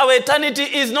towards our eternity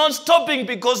is not stopping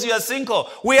because you are single.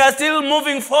 We are still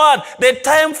moving forward. The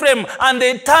time frame and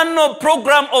the eternal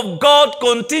program of God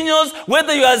continues,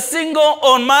 whether you are single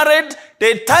or married.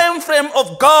 The time frame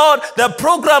of God, the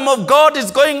program of God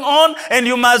is going on, and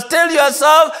you must tell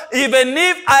yourself, even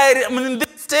if I am in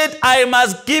this state, I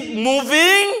must keep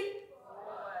moving.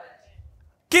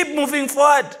 Keep moving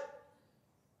forward.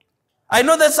 I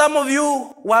know that some of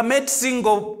you were made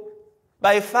single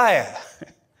by fire.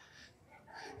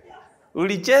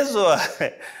 Ulichezwa.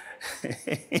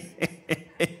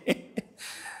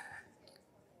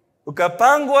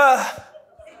 Ukapangwa,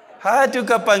 hati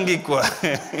ukapangikwa.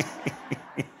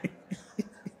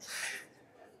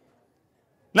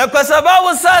 Na kwa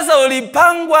sababu sasa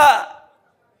ulipangwa,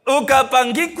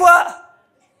 ukapangikwa,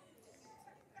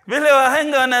 vile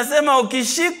wahenga wanasema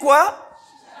ukishikwa,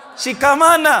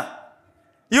 shikamana.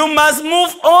 You must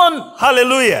move on.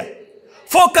 Hallelujah.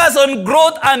 Focus on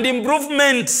growth and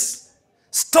improvement.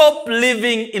 Stop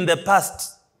living in the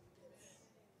past.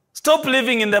 Stop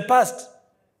living in the past.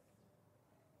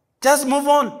 Just move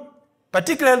on.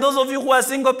 Particularly those of you who are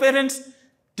single parents,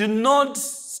 do not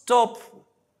stop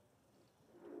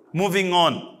moving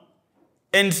on.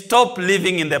 And stop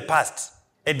living in the past.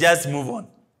 And just move on.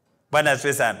 Bwana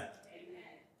asifiwe sana.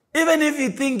 Even if you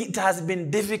think it has been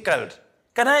difficult,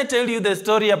 can I tell you the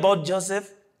story about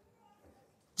Joseph?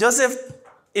 Joseph,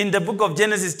 in the book of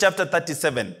Genesis chapter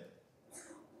 37,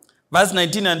 verse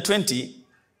 19 and 20,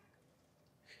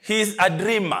 he is a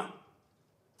dreamer.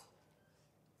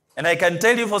 And I can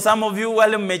tell you, for some of you,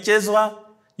 wale mmechezwa,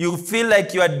 you feel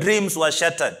like your dreams were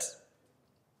shattered.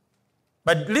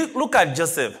 But look at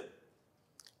Joseph.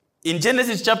 In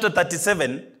Genesis chapter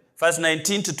 37, verse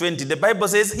 19 to 20, the Bible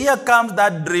says, here comes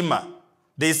that dreamer.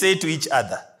 They say to each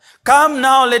other, come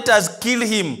now, let us kill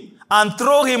him and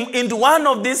throw him into one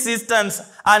of these cisterns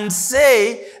and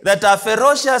say that a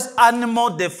ferocious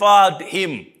animal devoured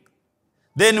him.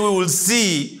 then we will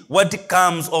see what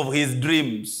comes of his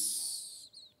dreams.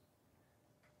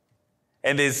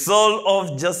 And they sold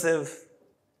off Joseph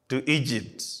to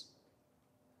Egypt.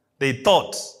 They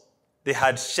thought they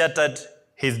had shattered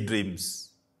his dreams.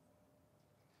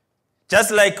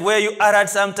 Just like where you are at,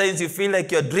 sometimes you feel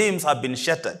like your dreams have been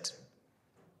shattered.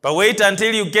 But wait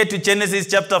until you get to Genesis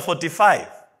chapter 45.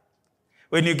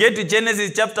 When you get to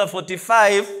Genesis chapter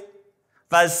 45,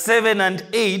 verse 7 and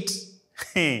 8,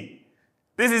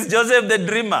 this is Joseph the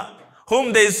dreamer,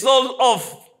 whom they sold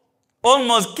off,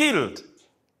 almost killed.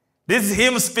 This is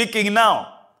him speaking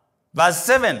now. Verse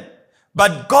 7,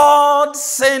 but God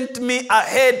sent me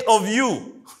ahead of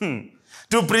you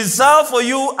to preserve for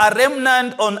you a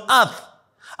remnant on earth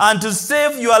and to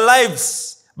save your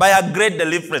lives by a great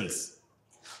deliverance.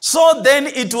 So then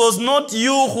it was not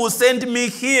you who sent me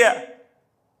here,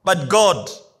 but God.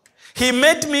 He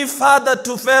made me father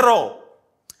to Pharaoh.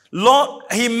 Lord,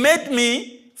 he made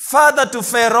me father to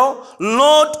Pharaoh,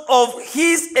 Lord of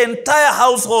his entire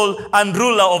household and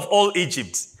ruler of all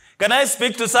Egypt. Can I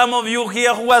speak to some of you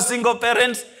here who are single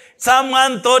parents?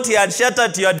 Someone thought he had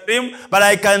shattered your dream, but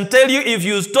I can tell you, if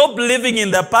you stop living in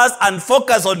the past and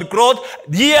focus on growth,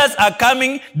 years are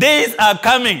coming, days are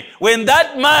coming. When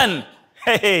that man,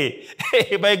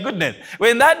 my goodness,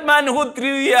 when that man who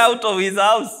threw you out of his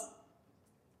house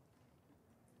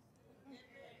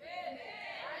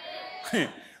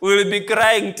will be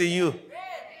crying to you,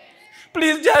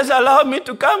 please just allow me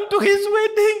to come to his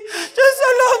wedding. Just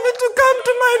allow me to come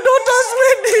to my daughter's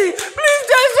wedding. Please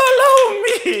just allow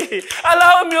me.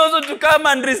 Allow me also to come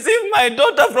and receive my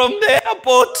daughter from the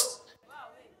airport.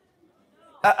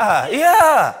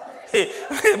 Yeah.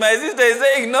 My sister is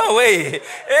saying, no way.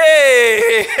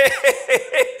 Hey.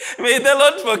 May the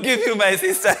Lord forgive you, my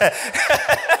sister.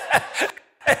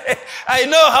 I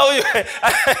know how you...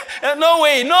 No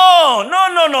way.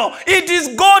 No. It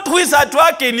is God who is at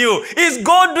work in you. It's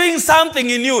God doing something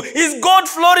in you. It's God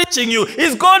flourishing you.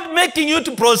 It's God making you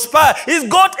to prosper. It's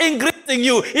God increasing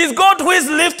you. It's God who is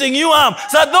lifting you up.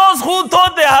 So those who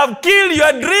thought they have killed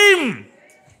your dream,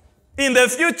 in the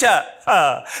future,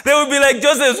 they will be like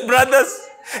Joseph's brothers.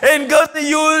 And God,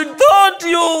 you thought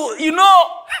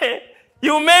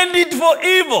you meant it for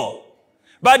evil.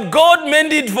 But God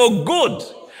meant it for good,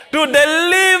 to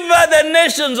deliver the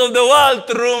nations of the world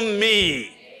through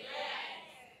me.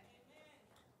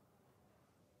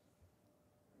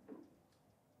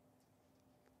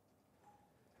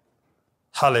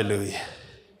 Hallelujah.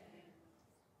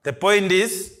 The point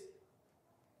is,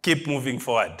 keep moving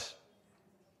forward.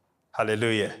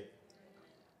 Hallelujah.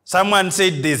 Someone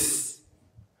said this: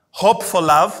 hope for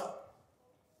love,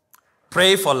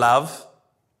 pray for love,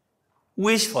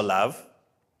 wish for love,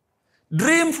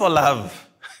 dream for love.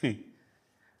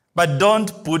 But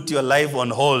don't put your life on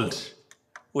hold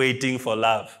waiting for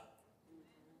love.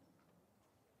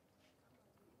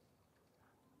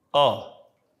 Oh,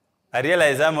 I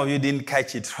realize some of you didn't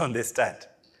catch it from the start.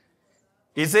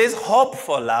 It says hope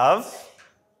for love,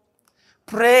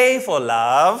 pray for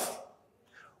love,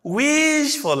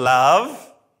 wish for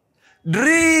love,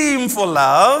 dream for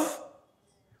love,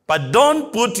 but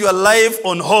don't put your life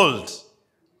on hold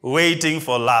waiting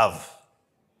for love.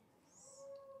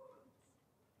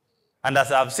 And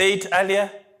as I've said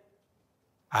earlier,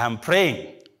 I am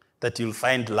praying that you'll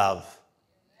find love.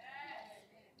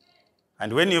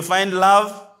 And when you find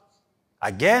love,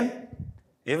 again,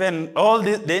 even all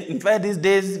this, in fact, these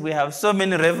days we have so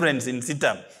many reverends in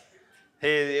CITAM.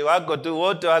 Hey, what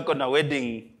on a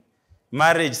wedding,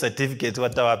 marriage certificate,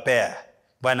 what our pair.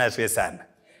 But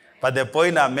the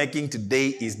point I'm making today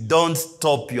is, don't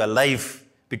stop your life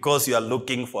because you are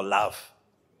looking for love.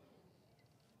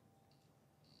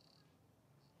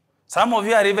 Some of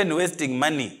you are even wasting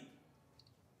money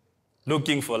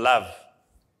looking for love.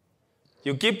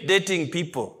 You keep dating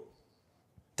people,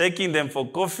 taking them for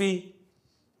coffee.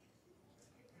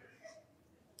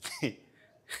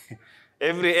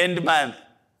 Every end month,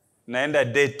 naenda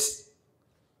date.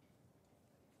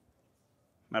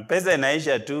 Na pesa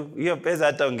inaisha tu. Hiyo pesa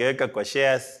hata ungeweka kwa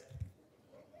shares.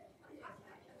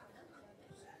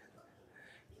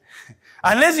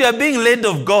 Unless you are being led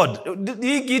of God.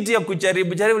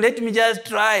 Let me just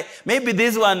try. Maybe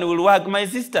this one will work. My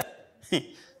sister,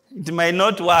 it might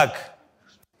not work.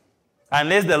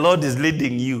 Unless the Lord is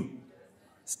leading you.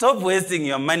 Stop wasting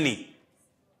your money.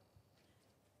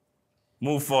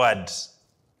 Move forward.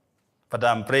 But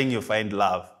I'm praying you find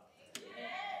love.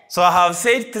 So I have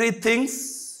said 3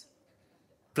 things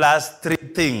plus 3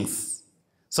 things.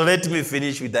 So let me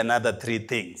finish with another 3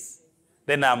 things.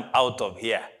 Then I'm out of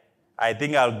here. I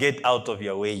think I'll get out of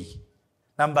your way.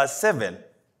 Number 7.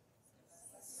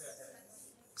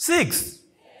 6.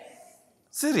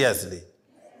 Seriously.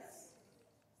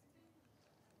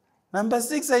 Number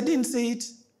 6, I didn't say it.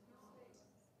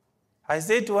 I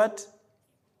said what?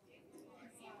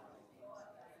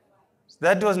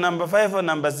 That was number 5 or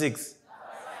number 6?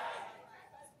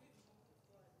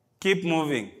 Keep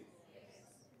moving.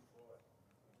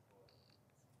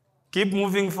 Keep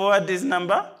moving forward is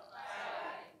number?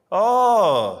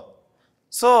 Oh.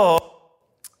 So,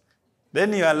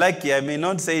 then you are lucky. I may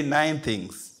not say 9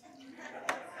 things.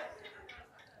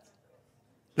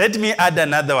 Let me add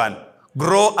another one.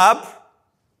 Grow up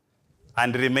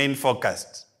and remain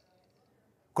focused.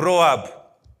 Grow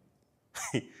up.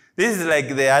 This is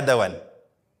like the other one.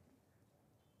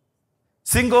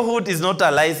 Singlehood is not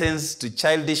a license to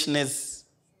childishness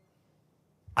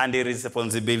and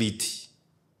irresponsibility.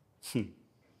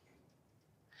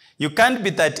 You can't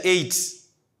be 38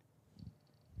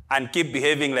 and keep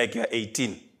behaving like you're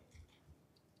 18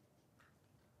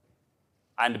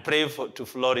 and pray to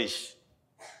flourish.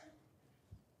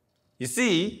 You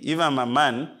see, if I'm a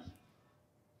man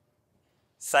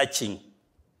searching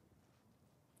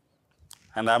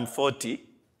and I'm 40,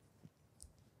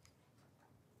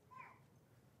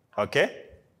 okay?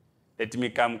 Let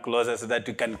me come closer so that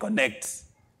we can connect.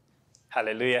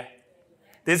 Hallelujah.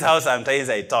 This is how sometimes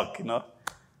I talk, you know.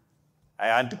 I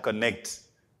want to connect.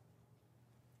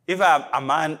 If I'm a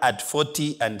man at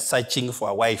 40 and searching for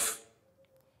a wife,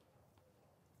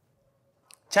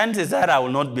 chances are I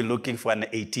will not be looking for an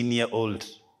 18-year-old.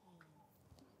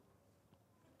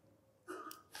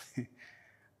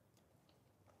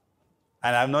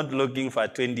 And I'm not looking for a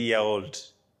 20-year-old.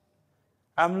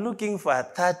 I'm looking for a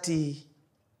 30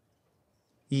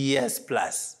 years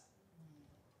plus.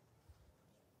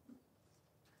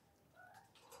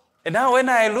 And now when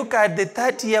I look at the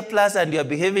 30-year plus and you're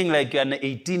behaving like you're an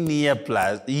 18-year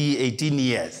plus, 18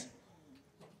 years,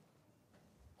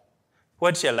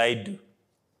 what shall I do?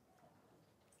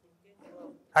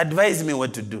 Advise me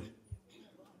what to do.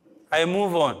 I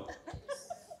move on.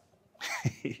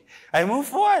 I move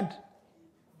forward.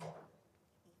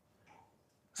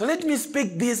 So let me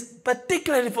speak this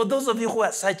particularly for those of you who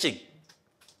are searching.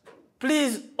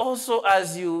 Please also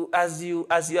as you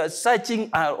are searching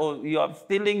or you are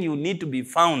feeling you need to be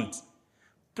found,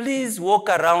 please walk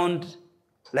around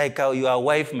like you are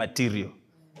wife material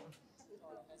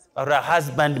or a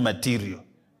husband material.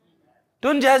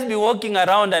 Don't just be walking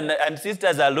around and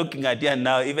sisters are looking at you and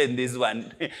now even this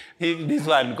one, if this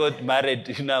one got married,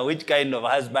 you know, which kind of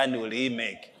husband will he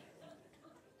make?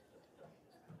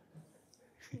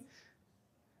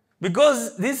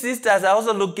 Because these sisters are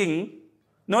also looking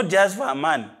not just for a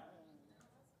man.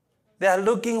 They are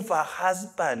looking for a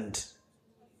husband.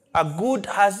 A good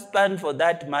husband for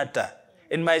that matter.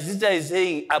 And my sister is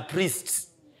saying a priest.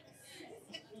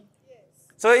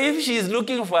 So if she is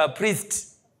looking for a priest,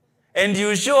 and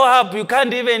you show up, you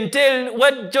can't even tell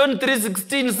what John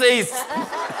 3:16 says.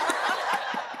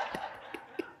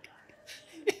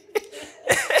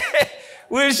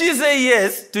 Will she say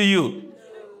yes to you?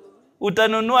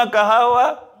 Utanunua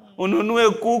kahawa,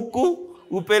 ununue kuku,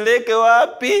 upeleke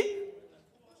wapi?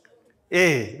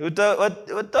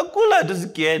 Utakula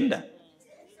tusikienda.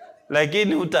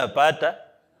 Lakini utapata.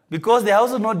 Because they are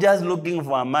also not just looking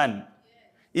for a man.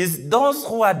 It's those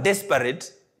who are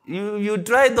desperate. You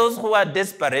try those who are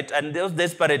desperate, and those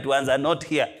desperate ones are not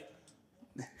here.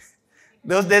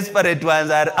 Those desperate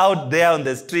ones are out there on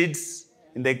the streets,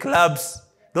 in the clubs.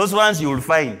 Those ones you will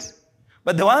find.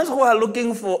 But the ones who are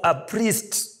looking for a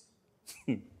priest,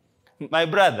 my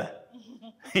brother,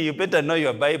 you better know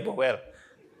your Bible well.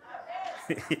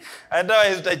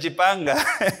 Otherwise, utachipanga.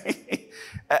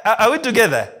 Are we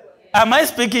together? Am I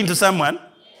speaking to someone?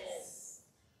 Yes.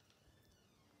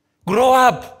 Grow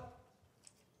up.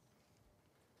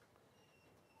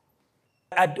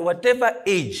 At whatever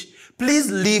age,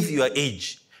 please live your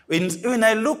age. When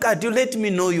I look at you, let me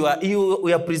know you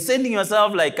are presenting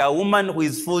yourself like a woman who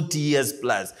is 40 years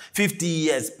plus, 50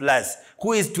 years plus,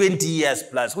 who is 20 years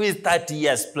plus, who is 30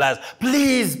 years plus.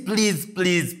 Please, please,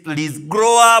 please, please,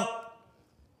 grow up.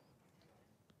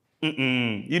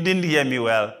 You didn't hear me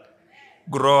well.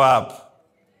 Grow up.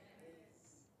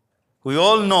 We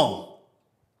all know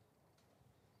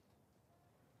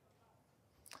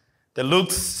the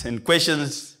looks and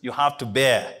questions you have to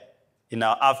bear in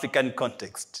our African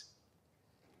context.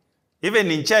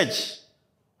 Even in church,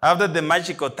 after the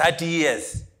magical 30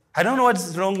 years, I don't know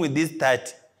what's wrong with this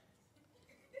 30.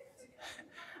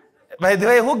 By the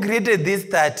way, who created this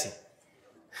 30?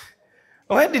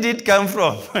 Where did it come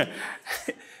from?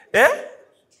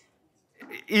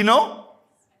 You know,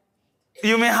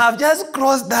 you may have just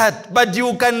crossed that, but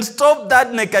you can stop that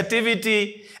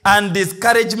negativity and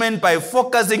discouragement by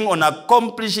focusing on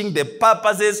accomplishing the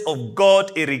purposes of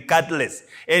God regardless.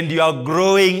 And you are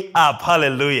growing up.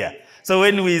 Hallelujah. So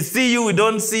when we see you, we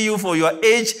don't see you for your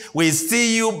age. We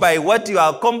see you by what you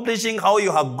are accomplishing, how you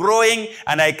are growing.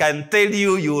 And I can tell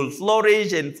you, you will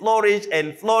flourish and flourish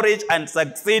and flourish and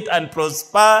succeed and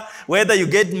prosper. Whether you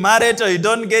get married or you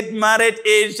don't get married,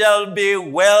 it shall be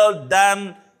well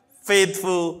done,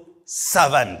 faithful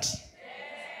servant.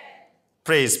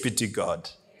 Praise be to God.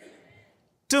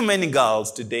 Too many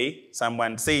girls today,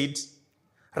 someone said,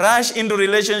 rush into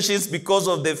relationships because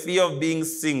of the fear of being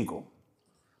single.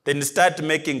 Then start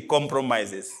making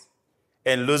compromises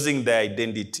and losing their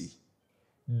identity.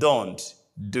 Don't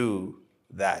do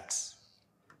that.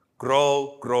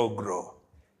 Grow, grow, grow.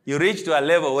 You reach to a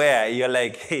level where you're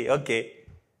like, hey, okay.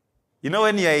 You know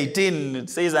when you're 18, you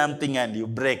say something and you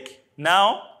break.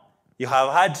 Now, you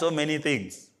have had so many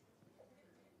things.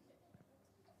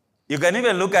 You can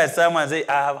even look at someone and say,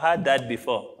 I have had that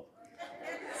before.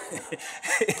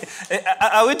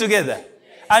 Are we together?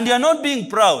 And you're not being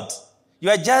proud. You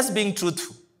are just being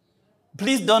truthful.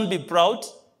 Please don't be proud,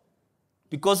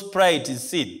 because pride is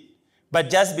sin. But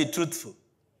just be truthful.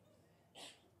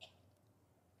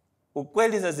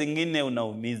 Ukweli saa zingine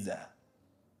unaumiza.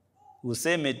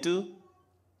 Useme tu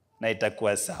na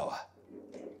itakuwa sawa.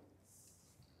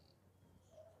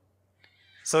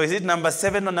 So is it number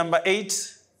 7 or number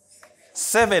 8?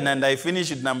 7, and I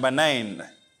finish with number 9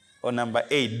 or number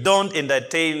 8. Don't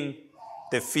entertain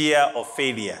the fear of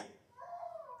failure.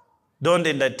 Don't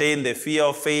entertain the fear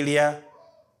of failure,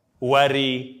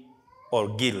 worry,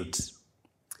 or guilt.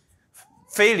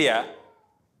 Failure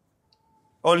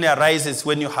only arises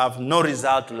when you have no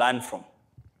result to learn from.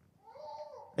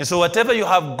 And so whatever you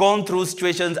have gone through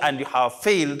situations and you have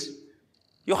failed,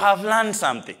 you have learned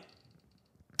something.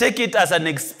 Take it as an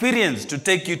experience to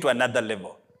take you to another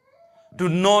level. Do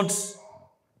not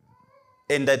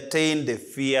entertain the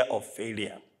fear of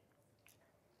failure.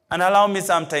 And allow me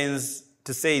sometimes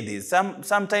to say this.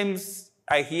 Sometimes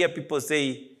I hear people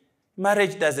say,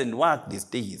 marriage doesn't work these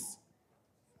days.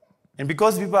 And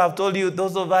because people have told you,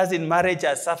 those of us in marriage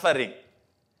are suffering.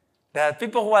 There are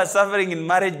people who are suffering in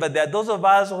marriage, but there are those of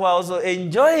us who are also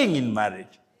enjoying in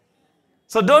marriage.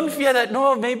 So don't fear that,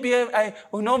 no, maybe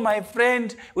my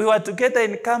friend, we were together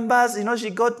in campus, she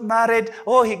got married.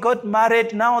 Oh, he got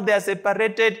married. Now they are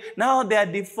separated. Now they are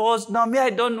divorced. Now me, I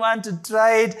don't want to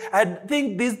try it. I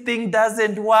think this thing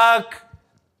doesn't work.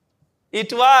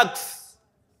 It works.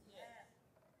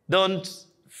 Don't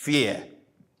fear.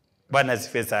 Bwana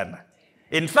asifiwe sana.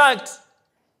 In fact,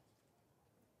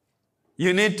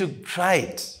 you need to try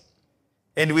it.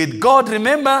 And with God,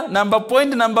 remember,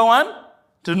 point number 1,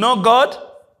 to know God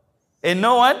and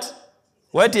know what?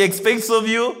 What He expects of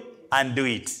you, and do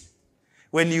it.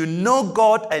 When you know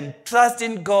God and trust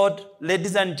in God,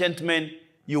 ladies and gentlemen,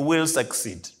 you will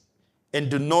succeed. And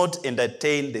do not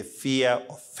entertain the fear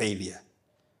of failure.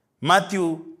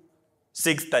 Matthew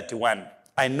 6:31.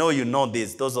 I know you know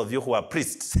this, those of you who are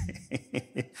priests.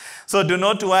 So do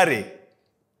not worry,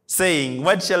 saying,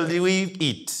 what shall we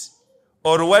eat?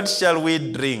 Or what shall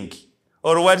we drink?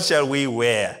 Or what shall we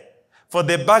wear? For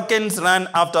the pagans run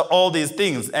after all these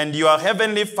things, and your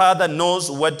heavenly Father knows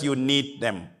what you need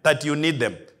them, that you need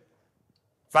them.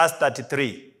 Verse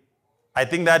 33. I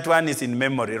think that one is in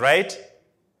memory, right?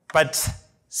 But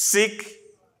seek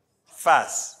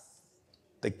first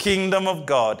the kingdom of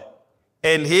God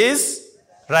and His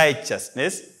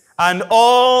righteousness, and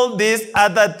all these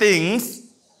other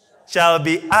things shall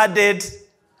be added.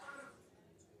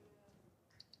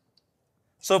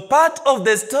 So part of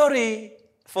the story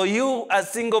for you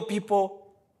as single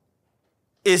people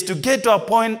is to get to a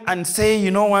point and say,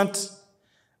 you know what?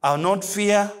 I will not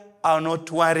fear, I will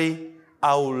not worry,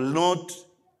 I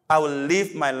will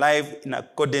live my life in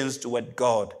accordance to what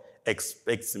God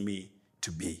expects me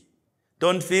to be.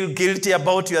 Don't feel guilty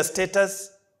about your status.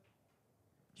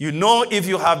 You know if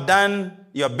you have done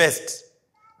your best,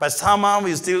 but somehow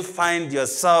you still find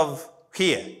yourself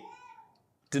here.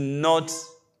 Do not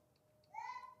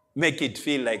make it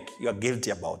feel like you're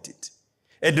guilty about it.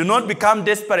 And do not become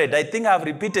desperate. I think I've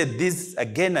repeated this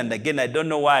again and again. I don't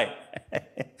know why.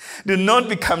 Do not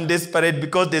become desperate,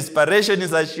 because desperation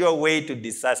is a sure way to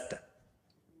disaster.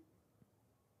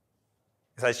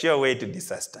 It's a sure way to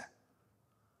disaster.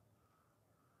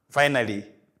 Finally,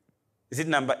 is it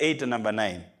number 8 or number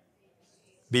 9?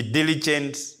 Be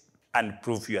diligent and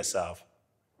prove yourself.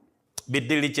 Be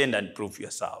diligent and prove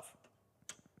yourself.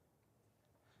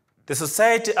 The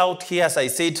society out here, as I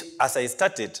said, as I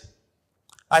started,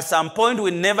 at some point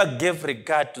we never gave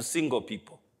regard to single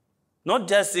people. Not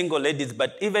just single ladies,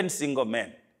 but even single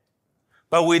men.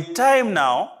 But with time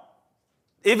now,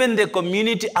 even the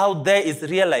community out there is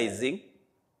realizing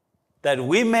that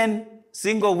women,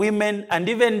 single women, and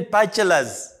even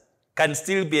bachelors can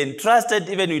still be entrusted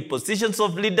even with positions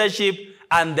of leadership,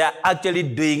 and they're actually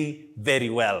doing very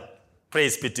well.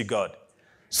 Praise be to God.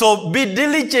 So be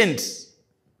diligent.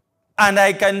 And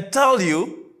I can tell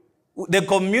you, the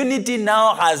community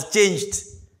now has changed.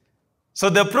 So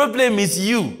the problem is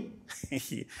you.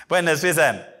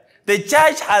 The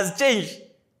church has changed.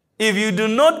 If you do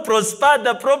not prosper,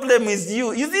 the problem is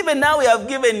you. You see, even now we have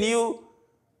given you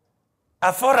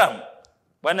a forum.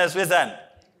 Bwana asifiwe sana.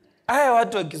 Haya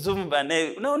watu wa Kisumu bana,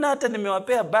 unaona hata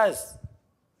nimewapea basi.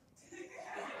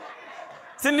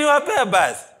 Si niwapea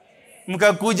basi.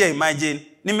 Mkakuja, imagine.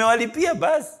 Nimewalipia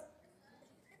basi.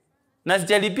 Na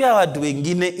sijalipia watu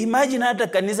wengine. Imagine hata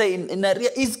kanisa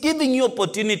is giving you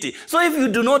opportunity. So if you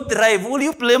do not thrive, will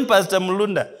you blame Pastor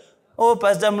Mulunda? Oh,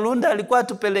 Pastor Mulunda alikuwa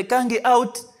tupelekangi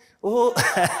out. Oh.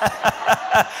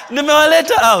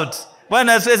 Nimewaleta out.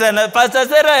 Bwana asifiwe sana. Pastor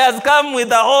Sarah has come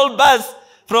with a whole bus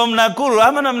from Nakuru.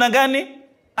 Ama namna gani?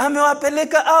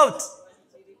 Amewapeleka out.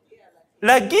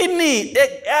 Lakini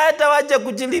hata wacha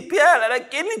kujilipia,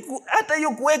 lakini hata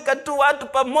hiyo kuweka tu watu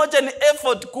pamoja ni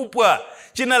effort kubwa.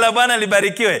 Jina la Bwana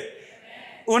libarikiwe.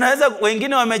 Unaweza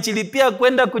wengine wamechilipia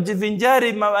kwenda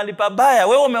kujivinjari mahali pabaya.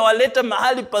 Wewe umewaleta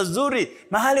mahali pazuri,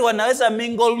 mahali wanaweza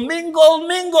mingle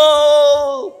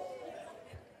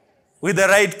with the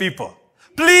right people.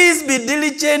 Please be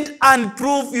diligent and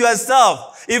prove yourself.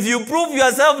 If you prove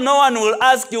yourself, no one will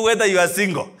ask you whether you are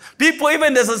single. People,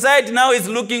 even the society now is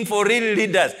looking for real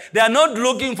leaders. They are not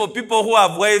looking for people who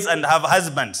have wives and have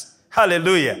husbands.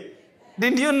 Hallelujah.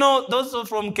 Didn't you know those are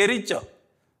from Kericho?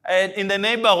 And in the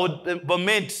neighborhood,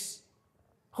 Bomet,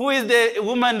 who is the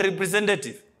woman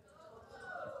representative?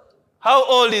 How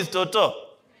old is Toto?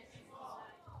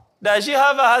 Does she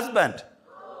have a husband?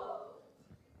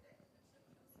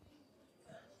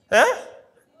 Eh?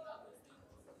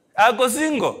 Ako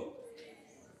single?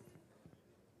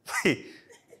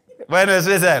 Bwana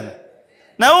asifiwe sana.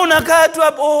 Na unakaa tu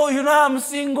hapo, oh, you know, I'm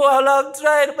single, I have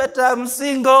tried, but I'm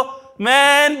single.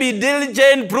 Man, be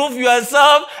diligent, prove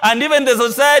yourself, and even the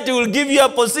society will give you a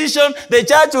position, the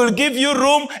church will give you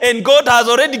room, and God has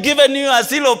already given you a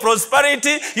seal of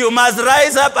prosperity. You must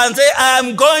rise up and say, I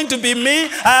am going to be me,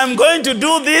 I am going to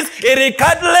do this,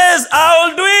 regardless, I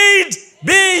will do it.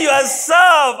 Be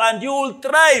yourself, and you will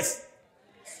thrive.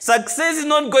 Success is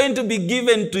not going to be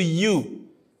given to you.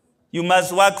 You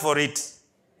must work for it.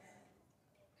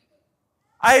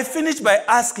 I finished by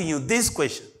asking you this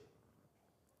question.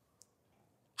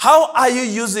 How are you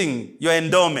using your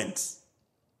endowments?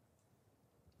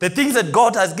 The things that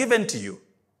God has given to you.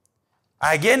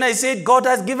 Again, I said God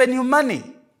has given you money.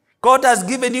 God has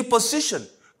given you position.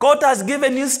 God has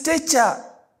given you stature.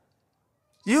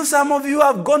 Some of you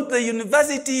have gone to the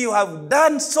university. You have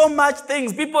done so much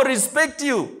things. People respect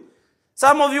you.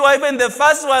 Some of you are even the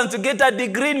first ones to get a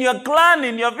degree in your clan,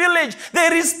 in your village. They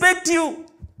respect you.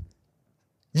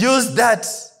 Use that.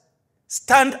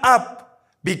 Stand up.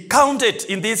 Be counted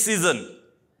in this season.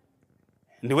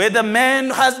 And whether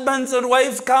men, husbands, or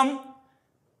wives come,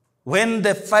 when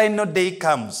the final day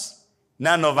comes,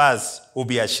 none of us will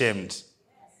be ashamed.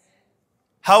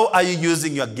 How are you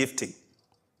using your gifting?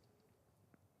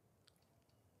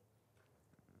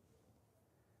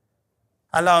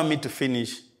 Allow me to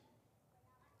finish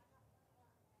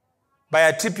by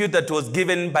a tribute that was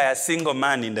given by a single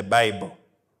man in the Bible.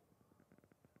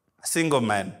 A single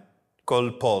man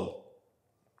called Paul.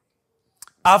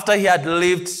 After he had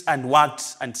lived and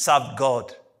worked and served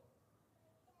God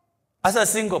as a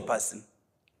single person,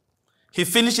 he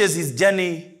finishes his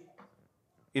journey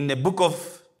in the book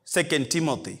of 2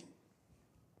 Timothy,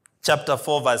 chapter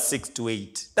 4, verse 6 to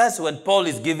 8. That's when Paul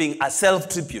is giving a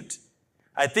self-tribute.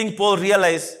 I think Paul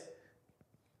realized,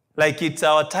 like it's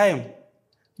our time,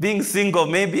 being single,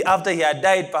 maybe after he had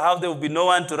died, perhaps there would be no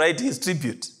one to write his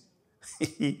tribute.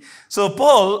 So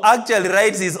Paul actually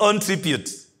writes his own tribute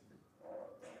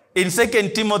in 2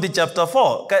 Timothy chapter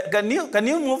 4. Can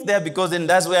you move there, because then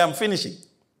that's where I'm finishing.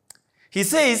 He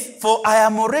says, for I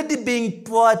am already being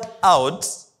poured out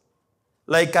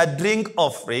like a drink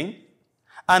offering,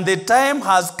 and the time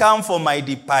has come for my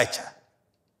departure.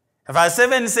 Verse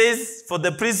 7 says, for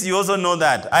the priest you also know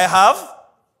that I have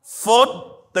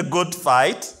fought the good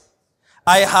fight,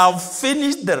 I have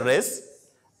finished the race,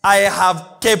 I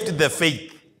have kept the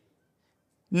faith.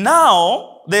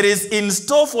 Now there is in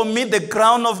store for me the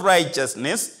crown of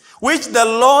righteousness, which the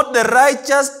Lord, the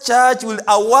righteous judge, will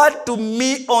award to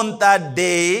me on that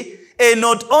day, and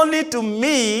not only to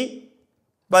me,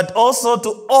 but also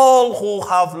to all who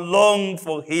have longed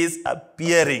for his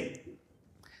appearing.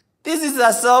 This is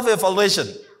a self-evaluation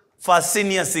for a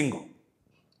senior single.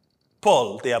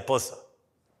 Paul, the apostle.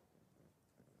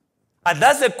 And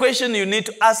that's the question you need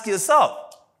to ask yourself.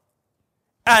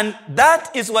 And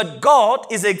that is what God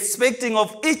is expecting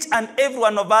of each and every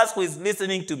one of us who is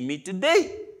listening to me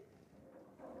today.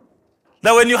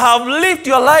 That when you have lived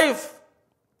your life,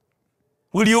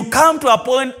 will you come to a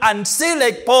point and say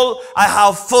like Paul, I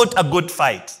have fought a good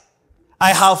fight.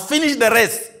 I have finished the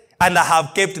race and I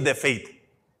have kept the faith.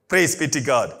 Praise be to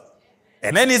God.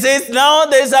 And then he says, now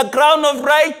there is a crown of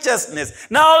righteousness.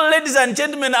 Now, ladies and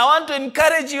gentlemen, I want to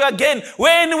encourage you again.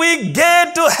 When we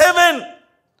get to heaven,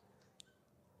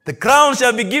 the crown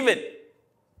shall be given,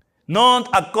 not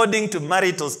according to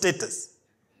marital status,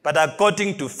 but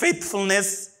according to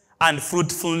faithfulness and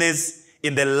fruitfulness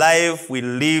in the life we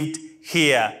lived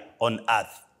here on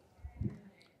earth.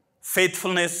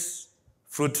 Faithfulness,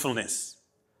 fruitfulness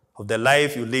of the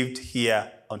life you lived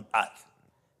here on earth.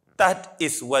 That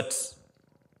is what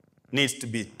needs to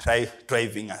be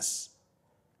driving us.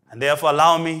 And therefore,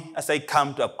 allow me, as I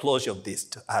come to a close of this,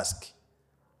 to ask,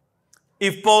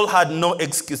 if Paul had no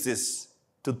excuses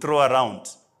to throw around,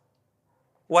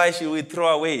 why should we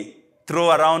throw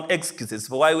around excuses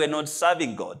for why we're not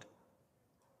serving God?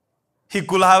 He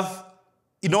could have,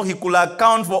 he could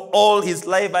account for all his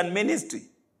life and ministry.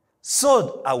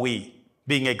 So are we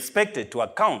being expected to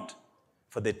account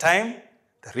for the time,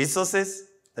 the resources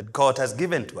that God has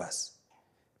given to us.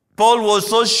 Paul was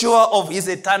so sure of his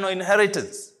eternal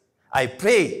inheritance. I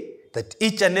pray that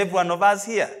each and every one of us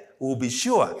here will be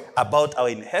sure about our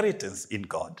inheritance in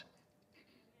God.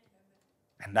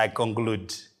 And I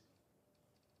conclude,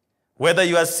 whether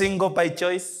you are single by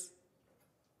choice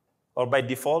or by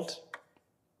default,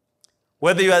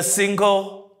 whether you are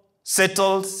single,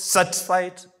 settled,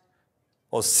 satisfied,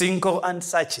 or single and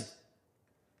searching,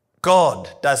 God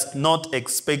does not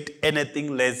expect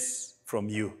anything less from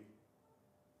you.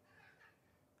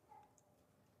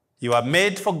 You are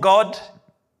made for God,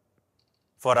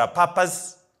 for a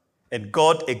purpose, and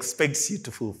God expects you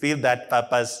to fulfill that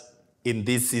purpose in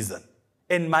this season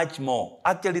and much more.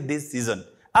 Actually, this season.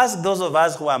 Ask those of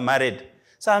us who are married.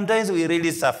 Sometimes we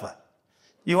really suffer.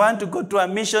 You want to go to a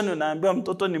mission, unaambiwa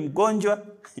mtoto ni mgonjwa.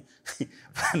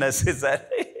 Bwana sasa,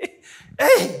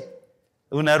 hey,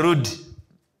 unarudi.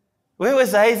 Wewe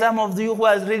sahi, some of you who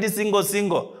are really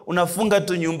single, unafunga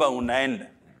tu nyumba unaenda.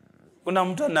 Kuna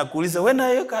mtu anakuuliza, when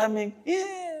are you coming?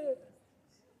 Yeah.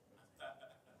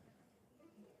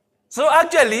 So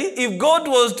actually, if God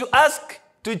was to ask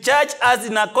to charge us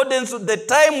in accordance with the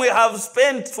time we have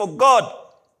spent for God,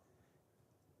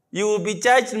 you will be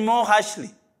charged more harshly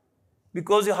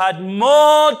because you had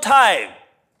more time,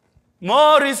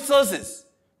 more resources,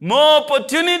 more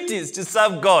opportunities to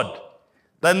serve God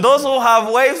than those who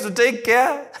have wives to take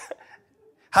care,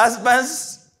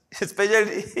 husbands,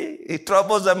 especially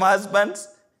troublesome husbands,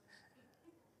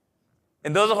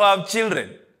 and those who have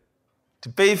children to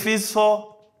pay fees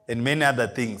for, and many other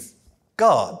things.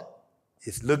 God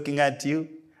is looking at you,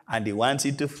 and he wants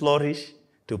you to flourish,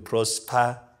 to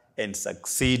prosper, and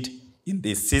succeed in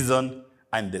this season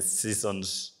and the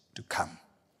seasons to come.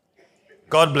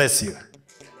 God bless you.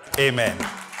 Amen.